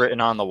like it's written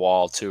on the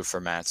wall too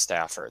for Matt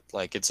Stafford.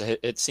 Like,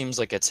 it seems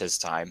like it's his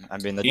time. I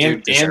mean, the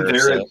dude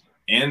deserves it.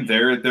 And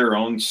they're at their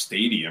own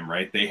stadium,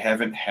 right? They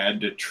haven't had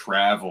to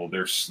travel.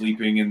 They're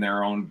sleeping in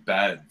their own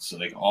beds.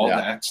 Like, all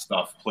that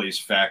stuff plays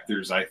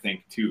factors, I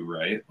think, too,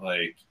 right?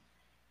 Like,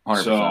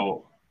 100%.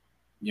 So,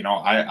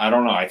 I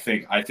don't know. I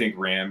think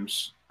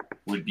Rams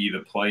would be the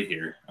play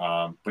here.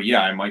 But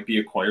yeah, I might be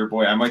a choir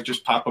boy. I might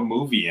just pop a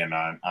movie in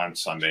on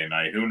Sunday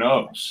night. Who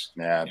knows?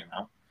 Yeah.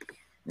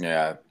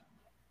 Yeah.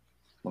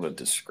 What a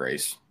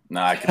disgrace.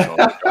 No, I can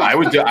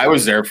totally. I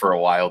was there for a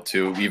while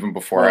too. Even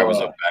before I was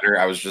a bettor,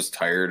 I was just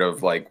tired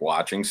of like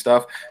watching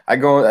stuff.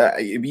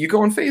 You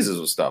go in phases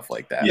with stuff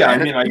like that. Yeah, I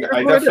mean, I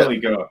definitely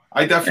go.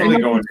 I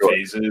definitely go in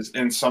phases,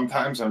 and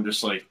sometimes I'm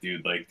just like,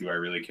 dude, like, do I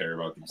really care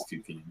about these two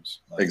teams?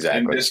 Like, exactly.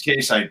 In this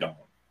case, I don't.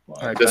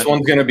 Like, this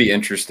one's gonna be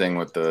interesting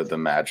with the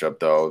matchup,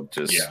 though.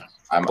 Just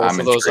I'm both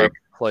of those are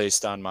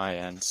placed on my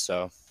end,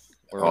 so.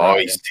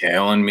 He's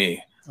tailing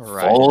me.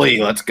 Fully,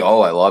 let's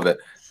go. I love it.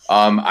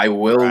 I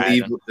will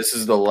leave. This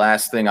is the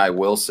last thing I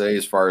will say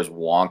as far as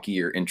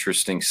wonky or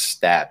interesting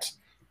stats.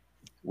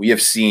 We have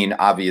seen,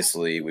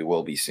 obviously, we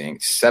will be seeing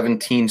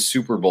 17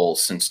 Super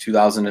Bowls since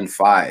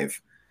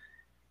 2005.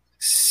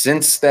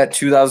 Since that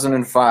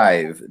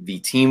 2005, the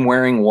team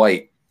wearing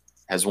white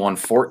has won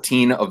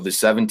 14 of the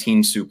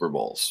 17 Super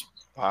Bowls.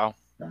 Wow.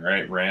 All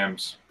right,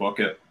 Rams, book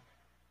it.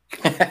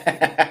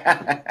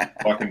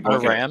 Fucking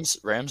book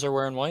it. Rams are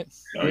wearing white?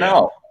 Oh,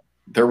 no,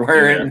 they're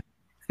wearing. Yeah.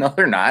 No,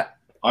 they're not.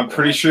 I'm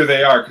pretty sure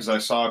they are because I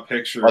saw a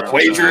picture. Let's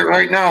wager it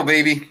right now,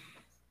 baby.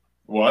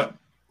 What?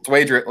 Let's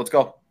wager it. Let's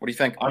go. What do you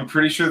think? I'm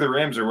pretty sure the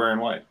Rams are wearing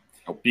white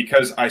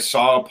because I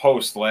saw a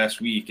post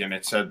last week and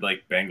it said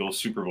like Bengals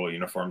Super Bowl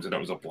uniforms and it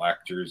was a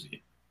black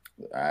jersey.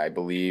 I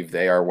believe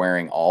they are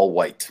wearing all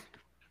white.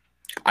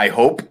 I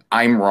hope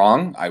I'm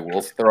wrong. I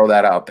will throw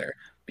that out there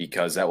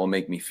because that will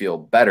make me feel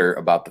better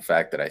about the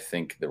fact that I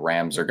think the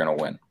Rams are going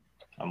to win.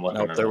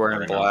 Nope, they're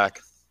wearing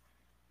black.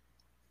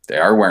 They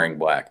are wearing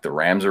black. The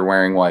Rams are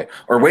wearing white.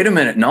 Or wait a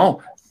minute.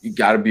 No, you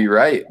got to be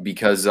right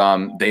because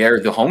they are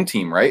the home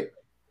team, right?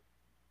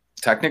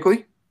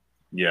 Technically?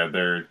 Yeah,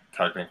 they're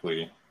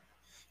technically.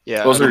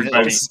 Yeah, those are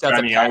Benny. He's got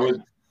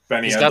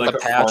the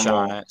patch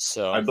on it,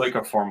 so I'd like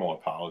a formal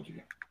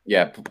apology.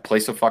 Yeah,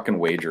 place a fucking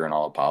wager and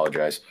I'll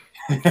apologize.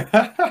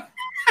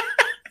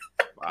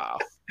 Wow.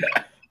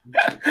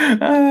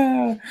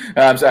 I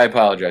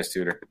apologize,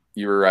 Tudor.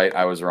 You were right.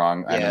 I was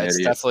wrong. I'm an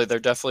idiot. They're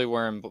definitely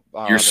wearing.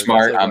 You're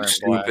smart. I'm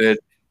stupid. Black.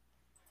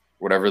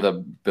 Whatever the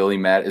Billy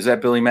is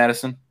that Billy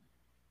Madison?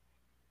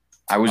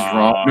 I was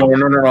wrong.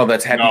 No.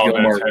 That's Happy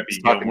Gilmore. That's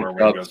Happy Gilmore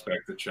when he goes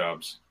back to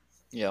Chubbs.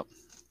 Yep.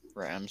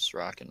 Rams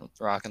rocking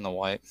the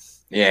white.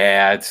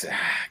 Yeah,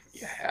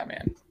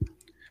 man.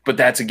 But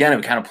that's again,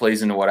 it kind of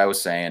plays into what I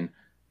was saying.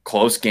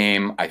 Close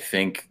game. I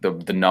think the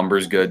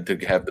number's good to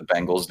have the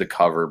Bengals to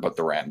cover, but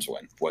the Rams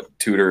win. What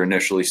Tudor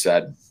initially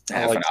said.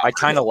 I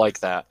kind of like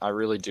that. I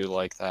really do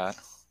like that.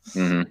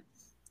 Mm-hmm.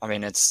 I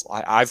mean,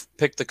 I've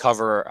picked the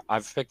cover.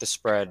 I've picked the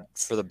spread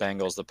for the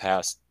Bengals the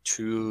past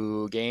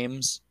 2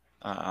 games.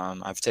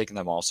 I've taken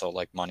them also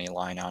like money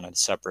line on a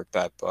separate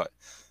bet, but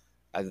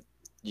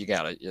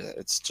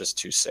it's just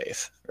too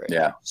safe. Right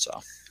now, so.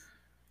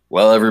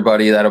 Well,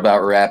 everybody, that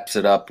about wraps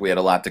it up. We had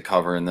a lot to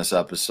cover in this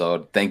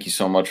episode. Thank you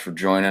so much for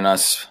joining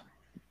us.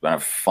 It's been a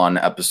fun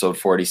episode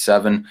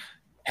 47.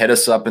 Hit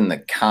us up in the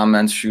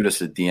comments. Shoot us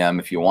a DM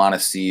if you want to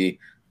see,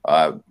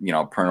 like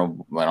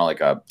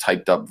a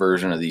typed up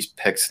version of these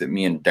picks that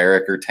me and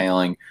Derek are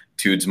tailing.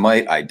 Tudes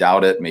might. I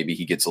doubt it. Maybe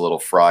he gets a little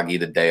froggy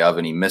the day of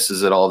and he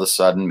misses it all of a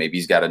sudden. Maybe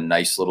he's got a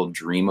nice little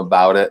dream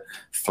about it,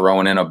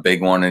 throwing in a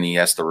big one, and he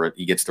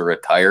gets to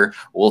retire.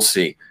 We'll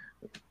see.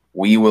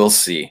 We will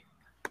see.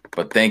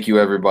 But thank you,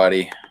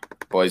 everybody.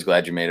 Boys,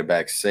 glad you made it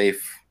back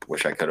safe.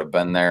 Wish I could have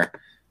been there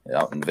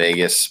out in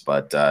Vegas,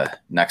 but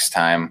next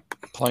time,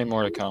 Plenty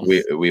more to come.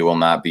 we will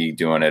not be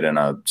doing it in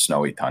a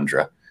snowy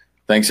tundra.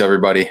 Thanks,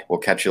 everybody. We'll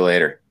catch you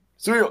later.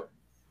 See you.